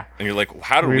 Yeah. And you're like,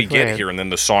 how did we get here? And then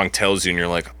the song tells you, and you're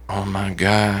like, oh my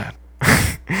god,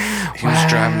 he was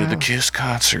driving to the Kiss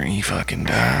concert, and he fucking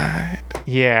died.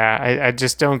 Yeah, I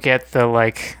just don't get the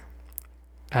like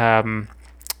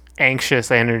anxious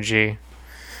energy.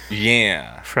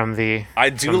 Yeah. From the I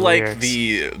do like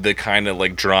lyrics. the kind of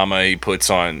like drama he puts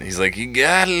on. He's like, you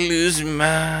gotta lose your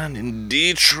mind in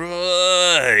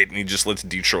Detroit. And he just lets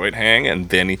Detroit hang, and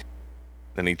then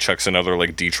he chucks another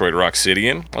like Detroit Rock City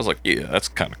in. I was like, yeah, that's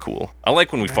kind of cool. I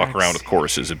like when we fuck around with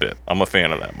choruses a bit. I'm a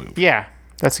fan of that move. Yeah,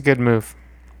 that's a good move.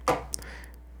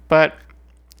 But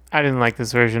I didn't like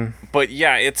this version. But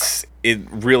yeah, it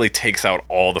really takes out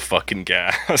all the fucking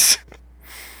gas.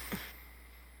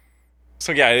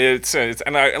 So yeah, it's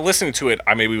and I listening to it,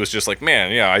 I maybe was just like,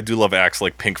 man, yeah, I do love acts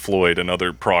like Pink Floyd and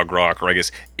other prog rock, or I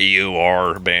guess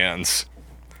AOR bands.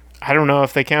 I don't know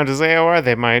if they count as AOR.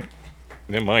 They might.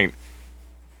 They might.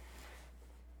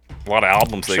 A lot of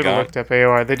albums they Should have got. looked up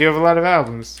AOR. They do have a lot of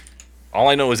albums. All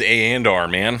I know is A&R,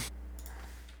 man.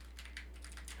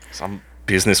 So I'm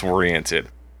business oriented.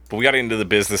 But we got into the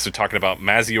business of talking about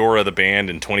Maziora, the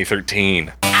band, in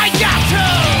 2013. I got to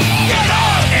get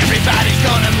on. Everybody's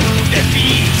gonna move their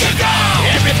feet. To go.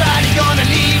 Everybody's gonna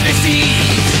leave the seat.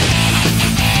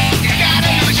 You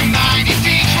gotta lose your mind in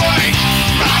Detroit.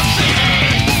 Rock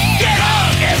City. Get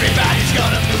up. Everybody's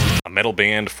gonna move. A metal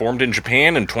band formed in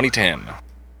Japan in 2010.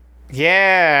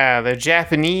 Yeah, they're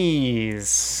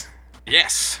Japanese.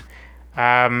 Yes.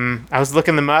 I was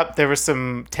looking them up. There were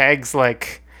some tags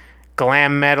like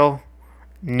glam metal,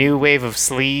 new wave of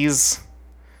sleaze.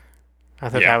 I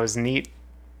thought that was neat.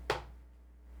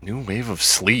 New wave of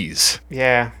sleaze.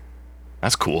 Yeah.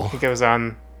 That's cool. I think it was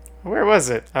on... Where was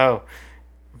it? Oh.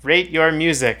 Rate Your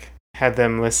Music had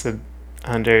them listed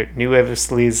under new wave of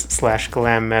sleaze /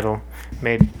 glam metal.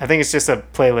 I think it's just a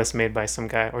playlist made by some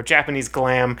guy. Or Japanese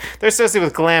glam. They're associated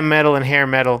with glam metal and hair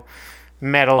metal.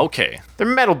 Okay.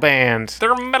 They're a metal band.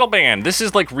 They're a metal band. This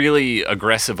is like really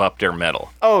aggressive up there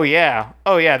metal. Oh yeah.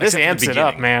 This Except for amps the it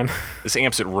up, beginning. man. This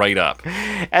amps it right up.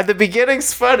 At the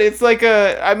beginning's fun. It's like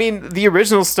the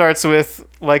original starts with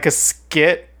like a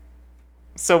skit.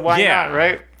 So why not,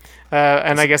 right?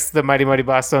 And I guess the Mighty Mighty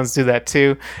Bosstones do that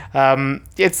too.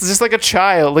 It's just like a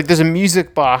child. Like there's a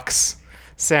music box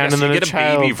sound, and So then you get a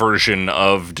baby version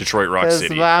of Detroit Rock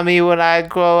City. Mommy, when I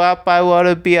grow up, I want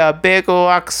to be a big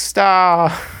rock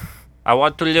star. I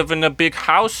want to live in a big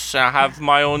house. I have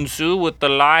my own zoo with the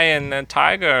lion and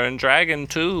tiger and dragon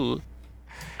too.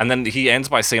 And then he ends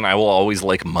by saying, I will always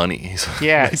like money.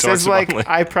 Yeah, He it says talks about, like,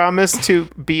 I promise to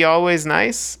be always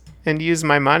nice and use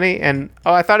my money. And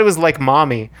I thought it was like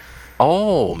mommy.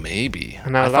 Oh, maybe.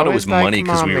 And I I thought it was always like money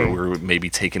because we mommy. were maybe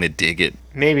taking a dig at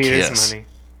Maybe it Kiss. is money.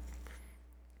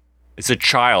 It's a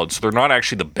child, so they're not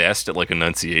actually the best at like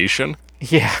enunciation.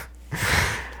 Yeah.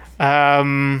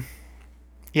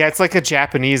 Yeah, it's like a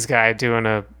Japanese guy doing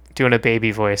a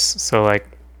baby voice. So like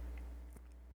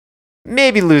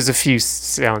maybe lose a few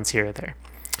sounds here or there.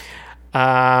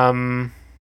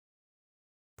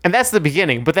 And that's the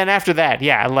beginning. But then after that,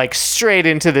 yeah, like straight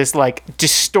into this like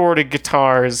distorted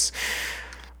guitars,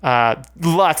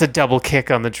 lots of double kick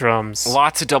on the drums.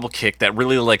 Lots of double kick, that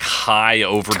really like high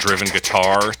overdriven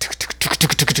guitar.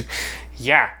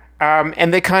 Yeah.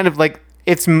 And they kind of like,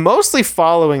 it's mostly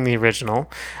following the original.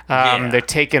 They're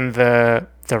taking the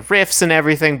riffs and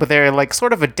everything, but they're like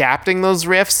sort of adapting those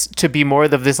riffs to be more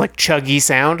of this like chuggy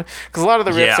sound. Because a lot of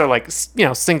the riffs are like, you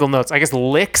know, single notes. I guess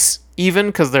licks even,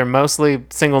 because they're mostly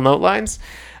single note lines.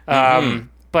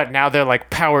 But now they're like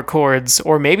power chords,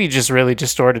 or maybe just really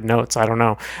distorted notes. I don't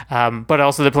know. But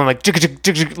also they're playing like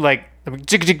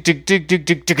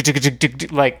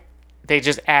they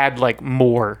just add like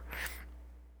more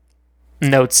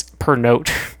notes per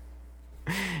note,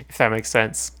 if that makes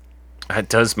sense. That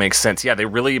does make sense. Yeah, they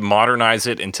really modernize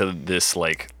it into this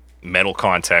like metal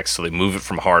context. So they move it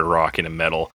from hard rock into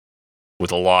metal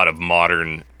with a lot of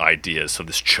modern ideas. So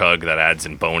this chug that adds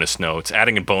in bonus notes,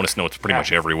 adding in bonus notes pretty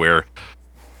much everywhere.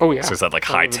 Oh yeah. So there's that like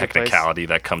high technicality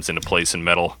that comes into place in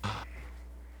metal.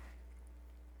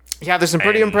 Yeah, there's some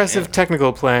pretty impressive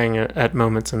technical playing at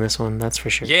moments in this one, that's for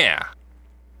sure. Yeah.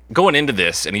 Going into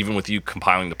this, and even with you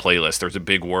compiling the playlist, there's a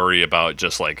big worry about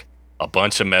just like a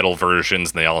bunch of metal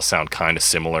versions, and they all sound kind of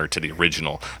similar to the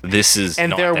original. This is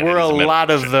and not there that. were a lot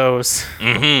version. of those.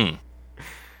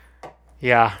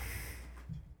 Yeah.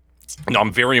 No,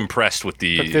 I'm very impressed with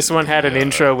the... But this one had an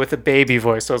intro with a baby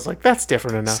voice, so I was like, that's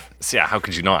different enough. So yeah, how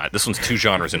could you not? This one's two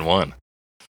genres in one.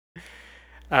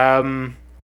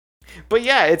 But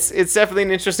yeah, it's definitely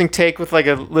an interesting take with like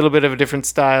a little bit of a different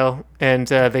style, and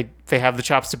they have the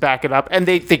chops to back it up, and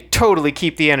they totally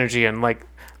keep the energy in. Like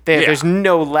there's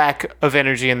no lack of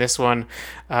energy in this one.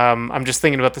 I'm just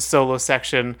thinking about the solo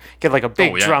section. Get like a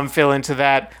big drum fill into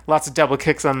that, lots of double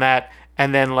kicks on that,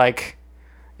 and then like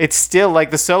it's still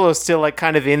like the solo's still like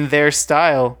kind of in their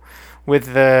style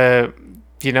with the,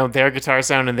 you know, their guitar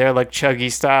sound and their like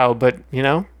chuggy style, but you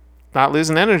know, not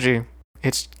losing energy.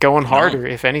 It's going harder,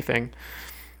 if anything.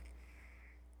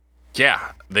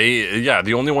 Yeah,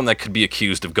 the only one that could be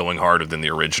accused of going harder than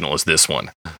the original is this one.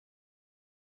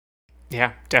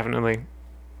 Yeah, definitely.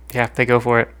 Yeah, they go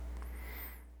for it.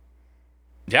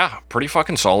 Yeah, pretty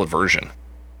fucking solid version.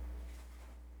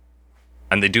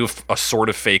 And they do a sort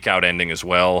of fake out ending as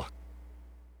well.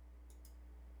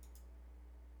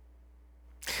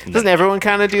 Doesn't everyone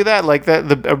kind of do that? Like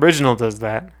the original does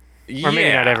that. Or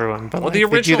maybe not everyone, but well, like, the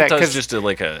original they do that does just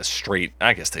like a straight.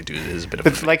 I guess they do. It is a bit of.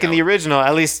 But like in the original,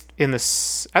 at least in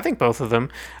the, I think both of them,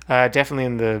 definitely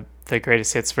in the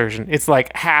greatest hits version, it's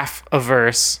like half a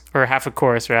verse or half a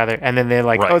chorus rather, and then they're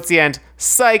like, oh, it's the end,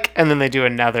 psych, and then they do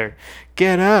another,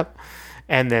 get up,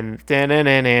 and then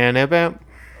about.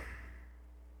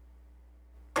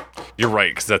 You're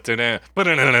right, because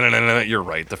that. You're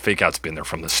right. The fake out's been there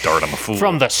from the start. I'm a fool.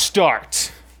 From the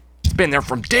start. It's been there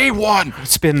from day one.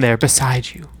 It's been there beside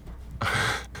you.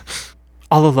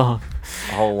 All along.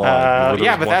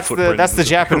 Yeah, but that's the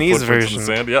Japanese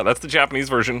version. Yeah, that's the Japanese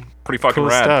version. Pretty fucking cool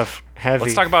rad. Stuff. Heavy.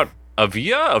 Let's talk about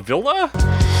Avila?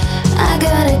 I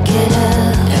gotta get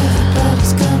up.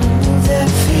 Everybody's gonna move their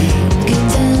feet. Get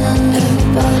down.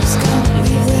 Everybody's gonna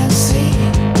leave their seat.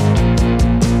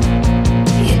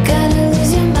 You gotta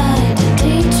lose your mind in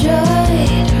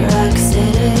Detroit, Rock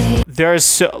City. There's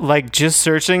so, like, just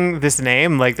searching this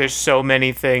name, like there's so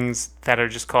many things that are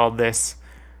just called this.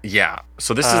 Yeah.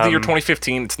 So this is the year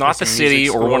 2015. It's not the city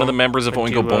or one of the members of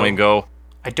Oingo Boingo.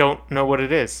 I don't know what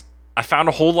it is. I found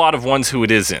a whole lot of ones who it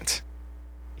isn't.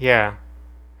 Yeah.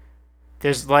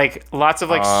 There's like lots of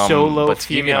like solo but to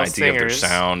give you an female idea of their singers.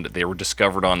 sound, they were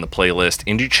discovered on the playlist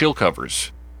Indie Chill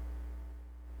Covers.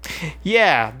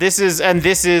 Yeah, this is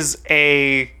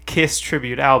a Kiss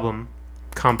tribute album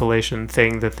compilation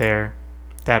thing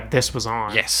that this was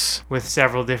on. Yes. With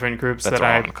several different groups That's that what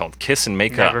I've I'm called Kiss and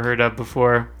Make Up. never heard of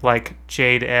before, like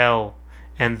Jade L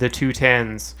and the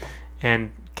 210s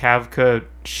and Kavka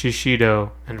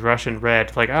Shishido and Russian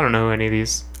Red. Like, I don't know who any of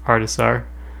these artists are.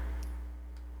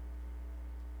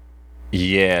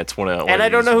 Yeah, it's one of. And I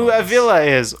don't know who Avila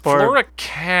is. Or Flora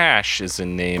Cash is a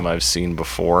name I've seen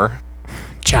before.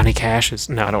 Johnny Cash is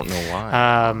no. I don't know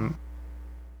why.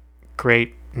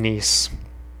 Great niece.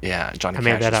 Yeah, Johnny I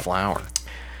made that Cash's up. Flower.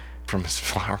 From his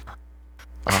flower.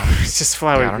 It's just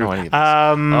flower. Yeah, I don't know any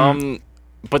of this.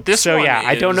 But this So one yeah,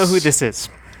 I don't know who this is.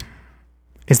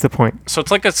 Is the point? So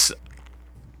it's like a.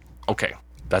 Okay,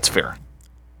 that's fair.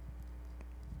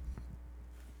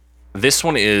 This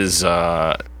one is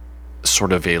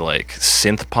sort of a like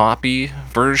synth poppy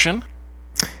version.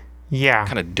 Yeah.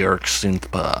 Kind of dark synth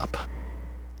pop.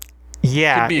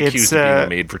 Yeah. Could be accused of being a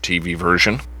made-for-TV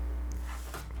version.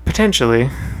 Potentially.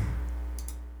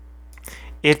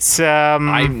 It's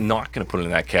I'm not going to put it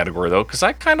in that category, though, because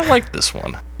I kind of like this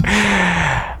one.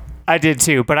 I did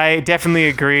too, but I definitely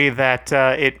agree that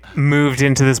it moved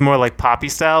into this more like poppy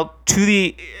style to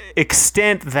the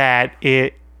extent that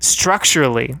it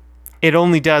structurally it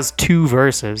only does 2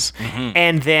 verses,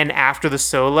 and then after the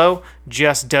solo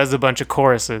just does a bunch of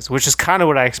choruses, which is kind of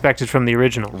what I expected from the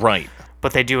original. Right.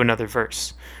 But they do another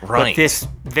verse. Right. But this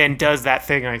then does that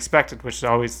thing I expected, which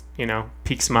always,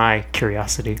 piques my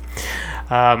curiosity.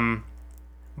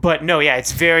 But no, yeah,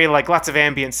 it's very like lots of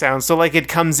ambient sounds. So like it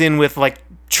comes in with like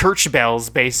church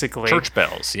bells, basically. Church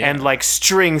bells, yeah. And like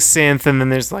string synth, and then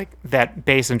there's like that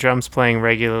bass and drums playing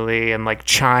regularly, and like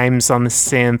chimes on the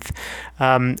synth.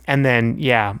 And then,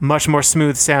 yeah, much more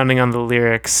smooth sounding on the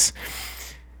lyrics.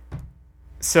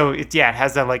 So it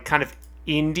has that like kind of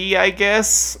indie, I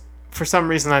guess. For some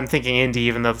reason, I'm thinking indie,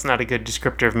 even though it's not a good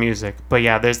descriptor of music. But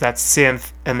yeah, there's that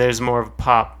synth, and there's more of a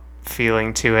pop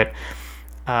feeling to it.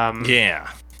 Yeah.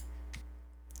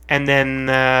 And then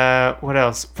what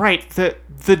else? Right,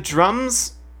 the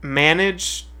drums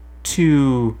manage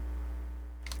to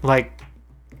like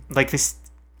this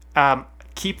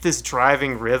keep this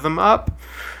driving rhythm up,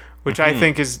 which I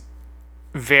think is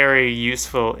very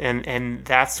useful, and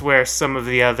that's where some of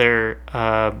the other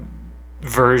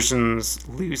versions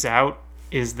lose out,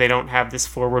 is they don't have this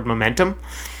forward momentum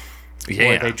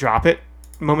where they drop it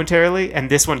momentarily, and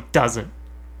this one doesn't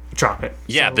drop it.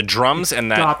 Yeah, So the drums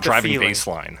and that got the driving feeling. bass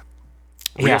line.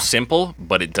 Real simple,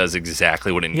 but it does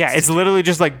exactly what it needs. Yeah, it's literally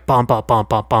just like bump, bump, bump,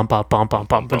 bump, bump, bump, bump, bump,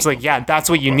 bump. It's like, yeah, that's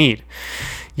what you need.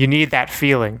 You need that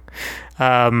feeling.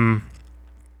 And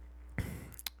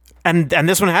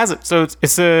this one has it. So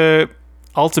it's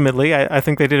ultimately, I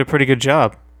think they did a pretty good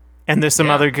job. And there's some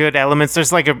other good elements.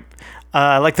 There's like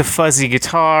like the fuzzy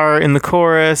guitar in the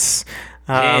chorus.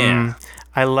 I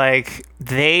like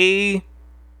they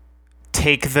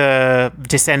take the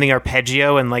descending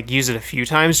arpeggio and like use it a few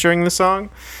times during the song.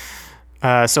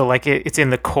 So like it's in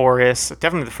the chorus,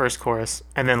 definitely the first chorus,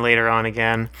 and then later on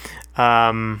again.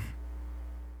 And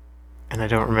I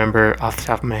don't remember off the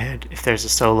top of my head if there's a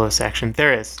solo section.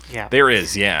 There is, yeah. There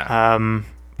is, yeah.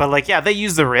 But like, yeah, they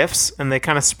use the riffs and they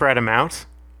kind of spread them out.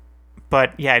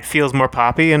 But yeah, it feels more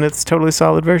poppy, and it's a totally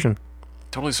solid version.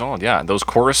 Totally solid, yeah. Those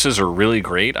choruses are really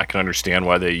great. I can understand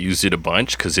why they used it a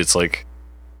bunch, because it's like,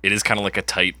 it is kind of like a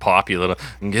tight, poppy little,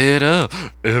 get up,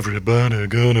 everybody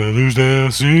gonna lose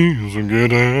their seats and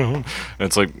get down. And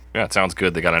it's like, yeah, it sounds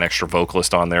good. They got an extra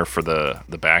vocalist on there for the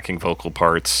backing vocal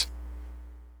parts.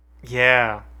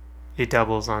 Yeah, it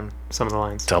doubles on some of the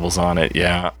lines. Doubles on it,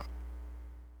 yeah.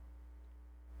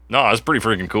 No, it's pretty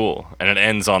freaking cool. And it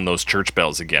ends on those church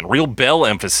bells again. Real bell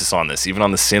emphasis on this, even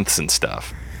on the synths and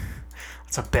stuff.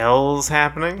 Lots of bells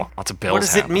happening? Lots of bells What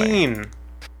does happening. it mean?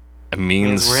 It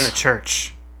means we're in a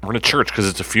church. We're in a church because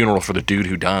it's a funeral for the dude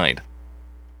who died.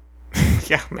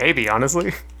 Yeah, maybe,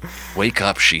 honestly. Wake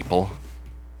up, sheeple.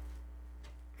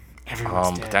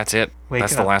 Everyone's dead. That's it.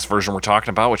 That's the up. last version we're talking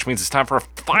about, which means it's time for our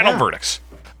final verdicts.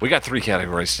 We got 3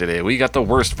 categories today. We got the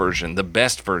worst version, the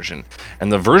best version,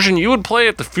 and the version you would play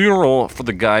at the funeral for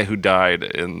the guy who died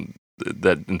and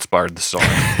that inspired the song.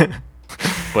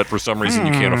 But for some reason,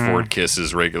 you can't afford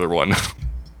Kiss's regular one.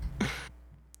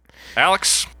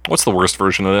 Alex, what's the worst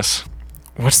version of this?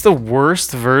 What's the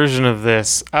worst version of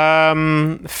this?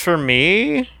 For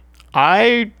me,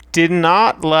 I did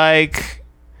not like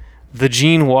the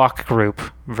Gene Walk Group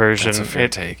version. That's a fair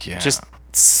take, yeah. Just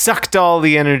sucked all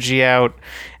the energy out,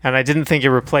 and I didn't think it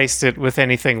replaced it with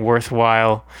anything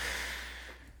worthwhile.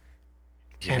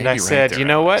 Yeah, And maybe I right said, there, you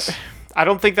know Alex. what? I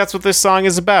don't think that's what this song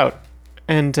is about.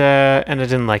 And I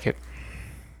didn't like it.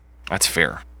 That's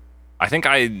fair. I think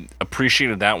I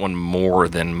appreciated that one more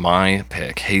than my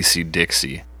pick, Hasty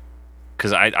Dixie.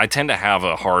 Because I tend to have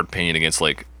a hard pain against,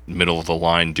 like,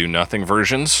 middle-of-the-line do-nothing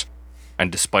versions.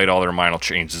 And despite all their minor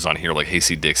changes on here, like,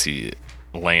 Hasty Dixie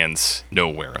lands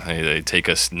nowhere. They take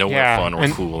us nowhere fun or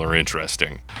cool or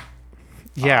interesting.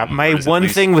 Yeah, my whereas at one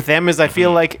least- thing with them is I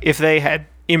feel like if they had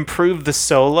improved the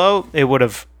solo, it would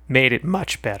have made it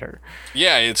much better.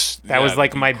 Yeah, That was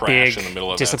like my big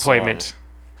disappointment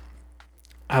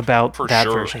about For that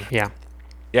sure. version. Yeah.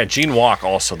 Yeah, Gene Walk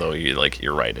also, though,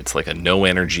 you're right. It's like a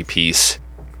no-energy piece,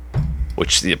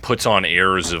 which it puts on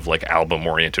airs of, like,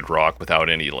 album-oriented rock without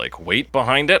any, like, weight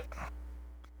behind it.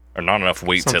 Or not enough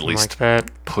weight to at Something least like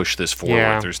that. push this forward.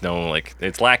 Yeah. There's no, like,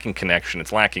 it's lacking connection,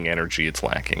 it's lacking energy, it's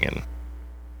lacking in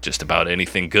just about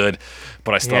anything good.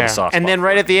 But I still have a soft And spot then for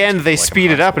right it. at the end, they Like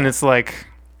speed it up, impossible. and it's like,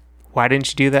 why didn't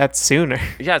you do that sooner?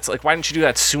 Yeah, it's like, why didn't you do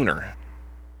that sooner?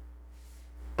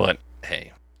 But,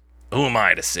 hey, who am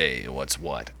I to say what's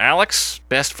what? Alex,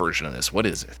 best version of this, what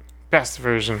is it? Best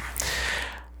version.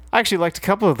 I actually liked a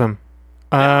couple of them.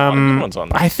 A lot of good ones on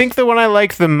there. I think the one I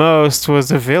liked the most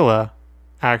was Avila,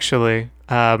 actually.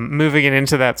 Moving it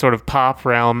into that sort of pop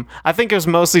realm. I think it was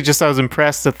mostly just I was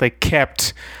impressed that they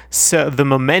kept the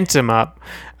momentum up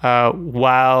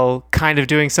while kind of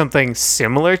doing something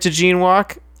similar to Gene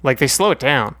Walk. Like, they slow it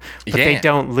down, but they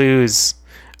don't lose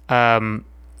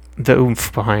the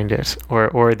oomph behind it,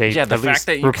 or they the at fact least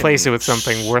that you replace it can with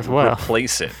something worthwhile.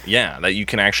 Replace it, that you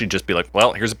can actually just be like,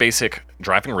 well, here's a basic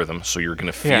driving rhythm, so you're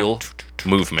gonna feel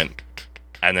movement,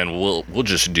 and then we'll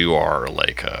just do our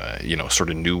sort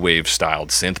of new wave styled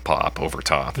synth pop over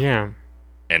top. Yeah,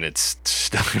 and it's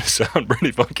still gonna sound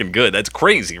pretty fucking good. That's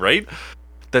crazy, right?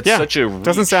 That's such a reach.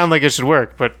 Doesn't sound like it should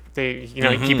work, but they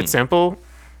keep it simple,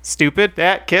 stupid,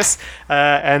 Kiss,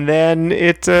 and then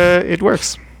it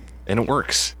works. And it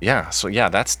works, yeah. So yeah,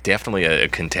 that's definitely a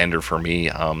contender for me.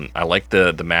 I like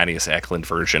the Matthias Eklund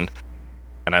version,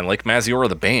 and I like Maziora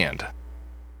the band.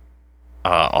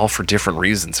 All for different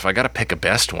reasons. If I got to pick a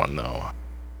best one though,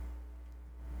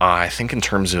 I think in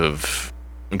terms of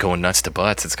going nuts to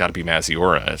butts, it's got to be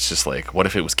Maziora. It's just like, what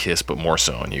if it was Kiss but more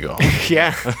so? And you go,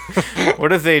 yeah.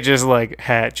 What if they just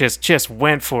had just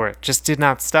went for it, just did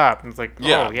not stop? And it's like,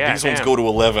 these ones go to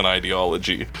 11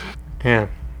 ideology. Yeah.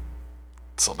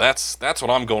 So that's what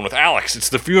I'm going with. Alex, it's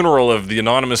the funeral of the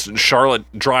anonymous Charlotte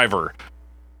Driver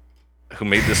who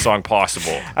made this song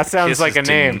possible. That sounds like a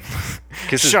name.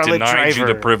 Kiss has Charlotte denied you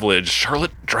Driver. the privilege.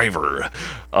 Charlotte Driver.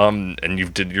 And you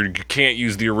can't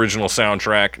use the original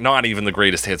soundtrack, not even the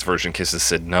greatest hits version. Kiss has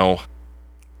said no.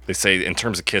 They say in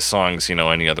terms of Kiss songs,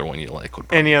 any other one you like would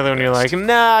any other one you like.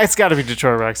 Nah, it's got to be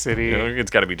Detroit Rock City.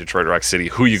 It's got to be Detroit Rock City.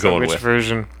 Who you going which with?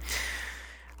 Version?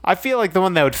 I feel like the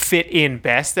one that would fit in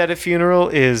best at a funeral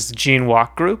is Gene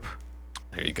Walk Group.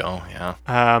 There you go,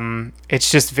 yeah.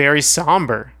 It's just very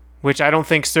somber, which I don't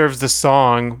think serves the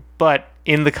song, but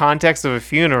in the context of a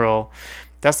funeral,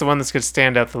 that's the one that's going to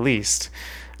stand out the least.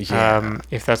 Yeah.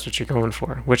 If that's what you're going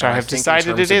for, which I have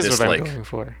decided it is what I'm going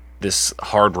for. This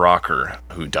hard rocker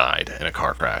who died in a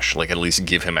car crash, at least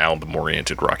give him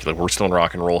album-oriented rock. We're still in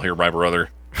rock and roll here, my brother.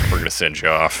 We're going to send you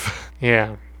off.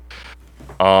 Yeah.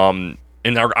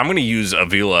 And I'm going to use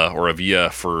Avila or Avia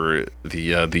for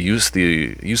the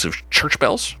use of church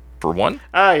bells for one.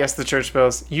 Ah, yes, the church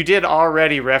bells. You did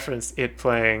already reference it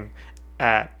playing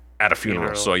at a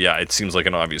funeral. So yeah, it seems like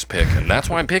an obvious pick, and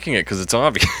that's why I'm picking it, because it's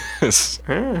obvious.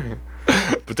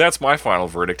 But that's my final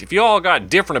verdict. If you all got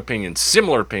different opinions,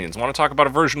 similar opinions, want to talk about a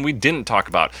version we didn't talk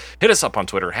about, hit us up on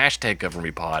Twitter,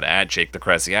 #GoverMePod,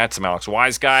 @JakeTheCressy,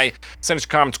 @SomeAlexWiseGuy. Send us your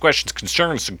comments, questions,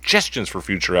 concerns, suggestions for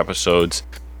future episodes.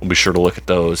 We'll be sure to look at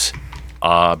those.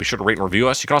 Be sure to rate and review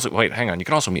us. You can also, you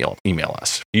can also email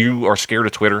us. If you are scared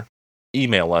of Twitter,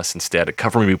 email us instead at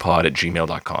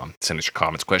covermepod@gmail.com. Send us your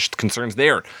comments, questions, concerns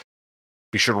there.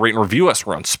 Be sure to rate and review us.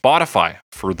 We're on Spotify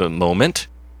for the moment.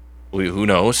 Who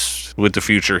knows? With the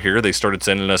future here, they started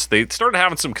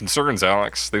having some concerns,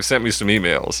 Alex. They sent me some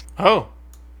emails. Oh.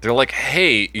 They're like,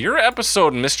 hey, your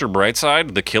episode, Mr.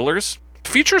 Brightside, The Killers,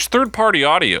 features third-party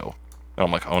audio. And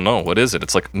I'm like, oh no, what is it?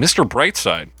 It's like Mr.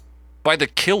 Brightside by The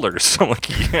Killers. I'm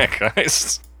like, yeah,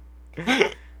 guys.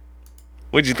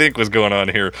 What'd you think was going on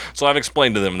here? So I've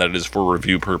explained to them that it is for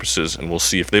review purposes, and we'll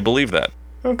see if they believe that.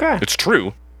 Okay. It's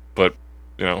true, but,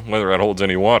 whether that holds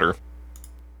any water,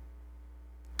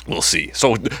 we'll see.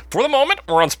 So for the moment,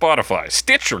 we're on Spotify,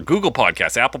 Stitcher, Google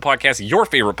Podcasts, Apple Podcasts, your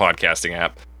favorite podcasting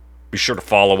app. Be sure to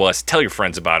follow us, tell your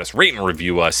friends about us, rate and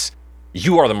review us.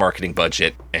 You are the marketing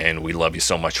budget, and we love you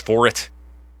so much for it.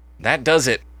 That does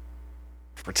it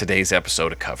for today's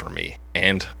episode of Cover Me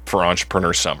and for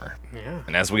Entrepreneur Summer. Yeah.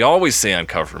 And as we always say on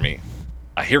Cover Me,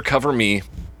 I hear Cover Me,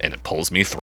 and it pulls me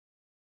through.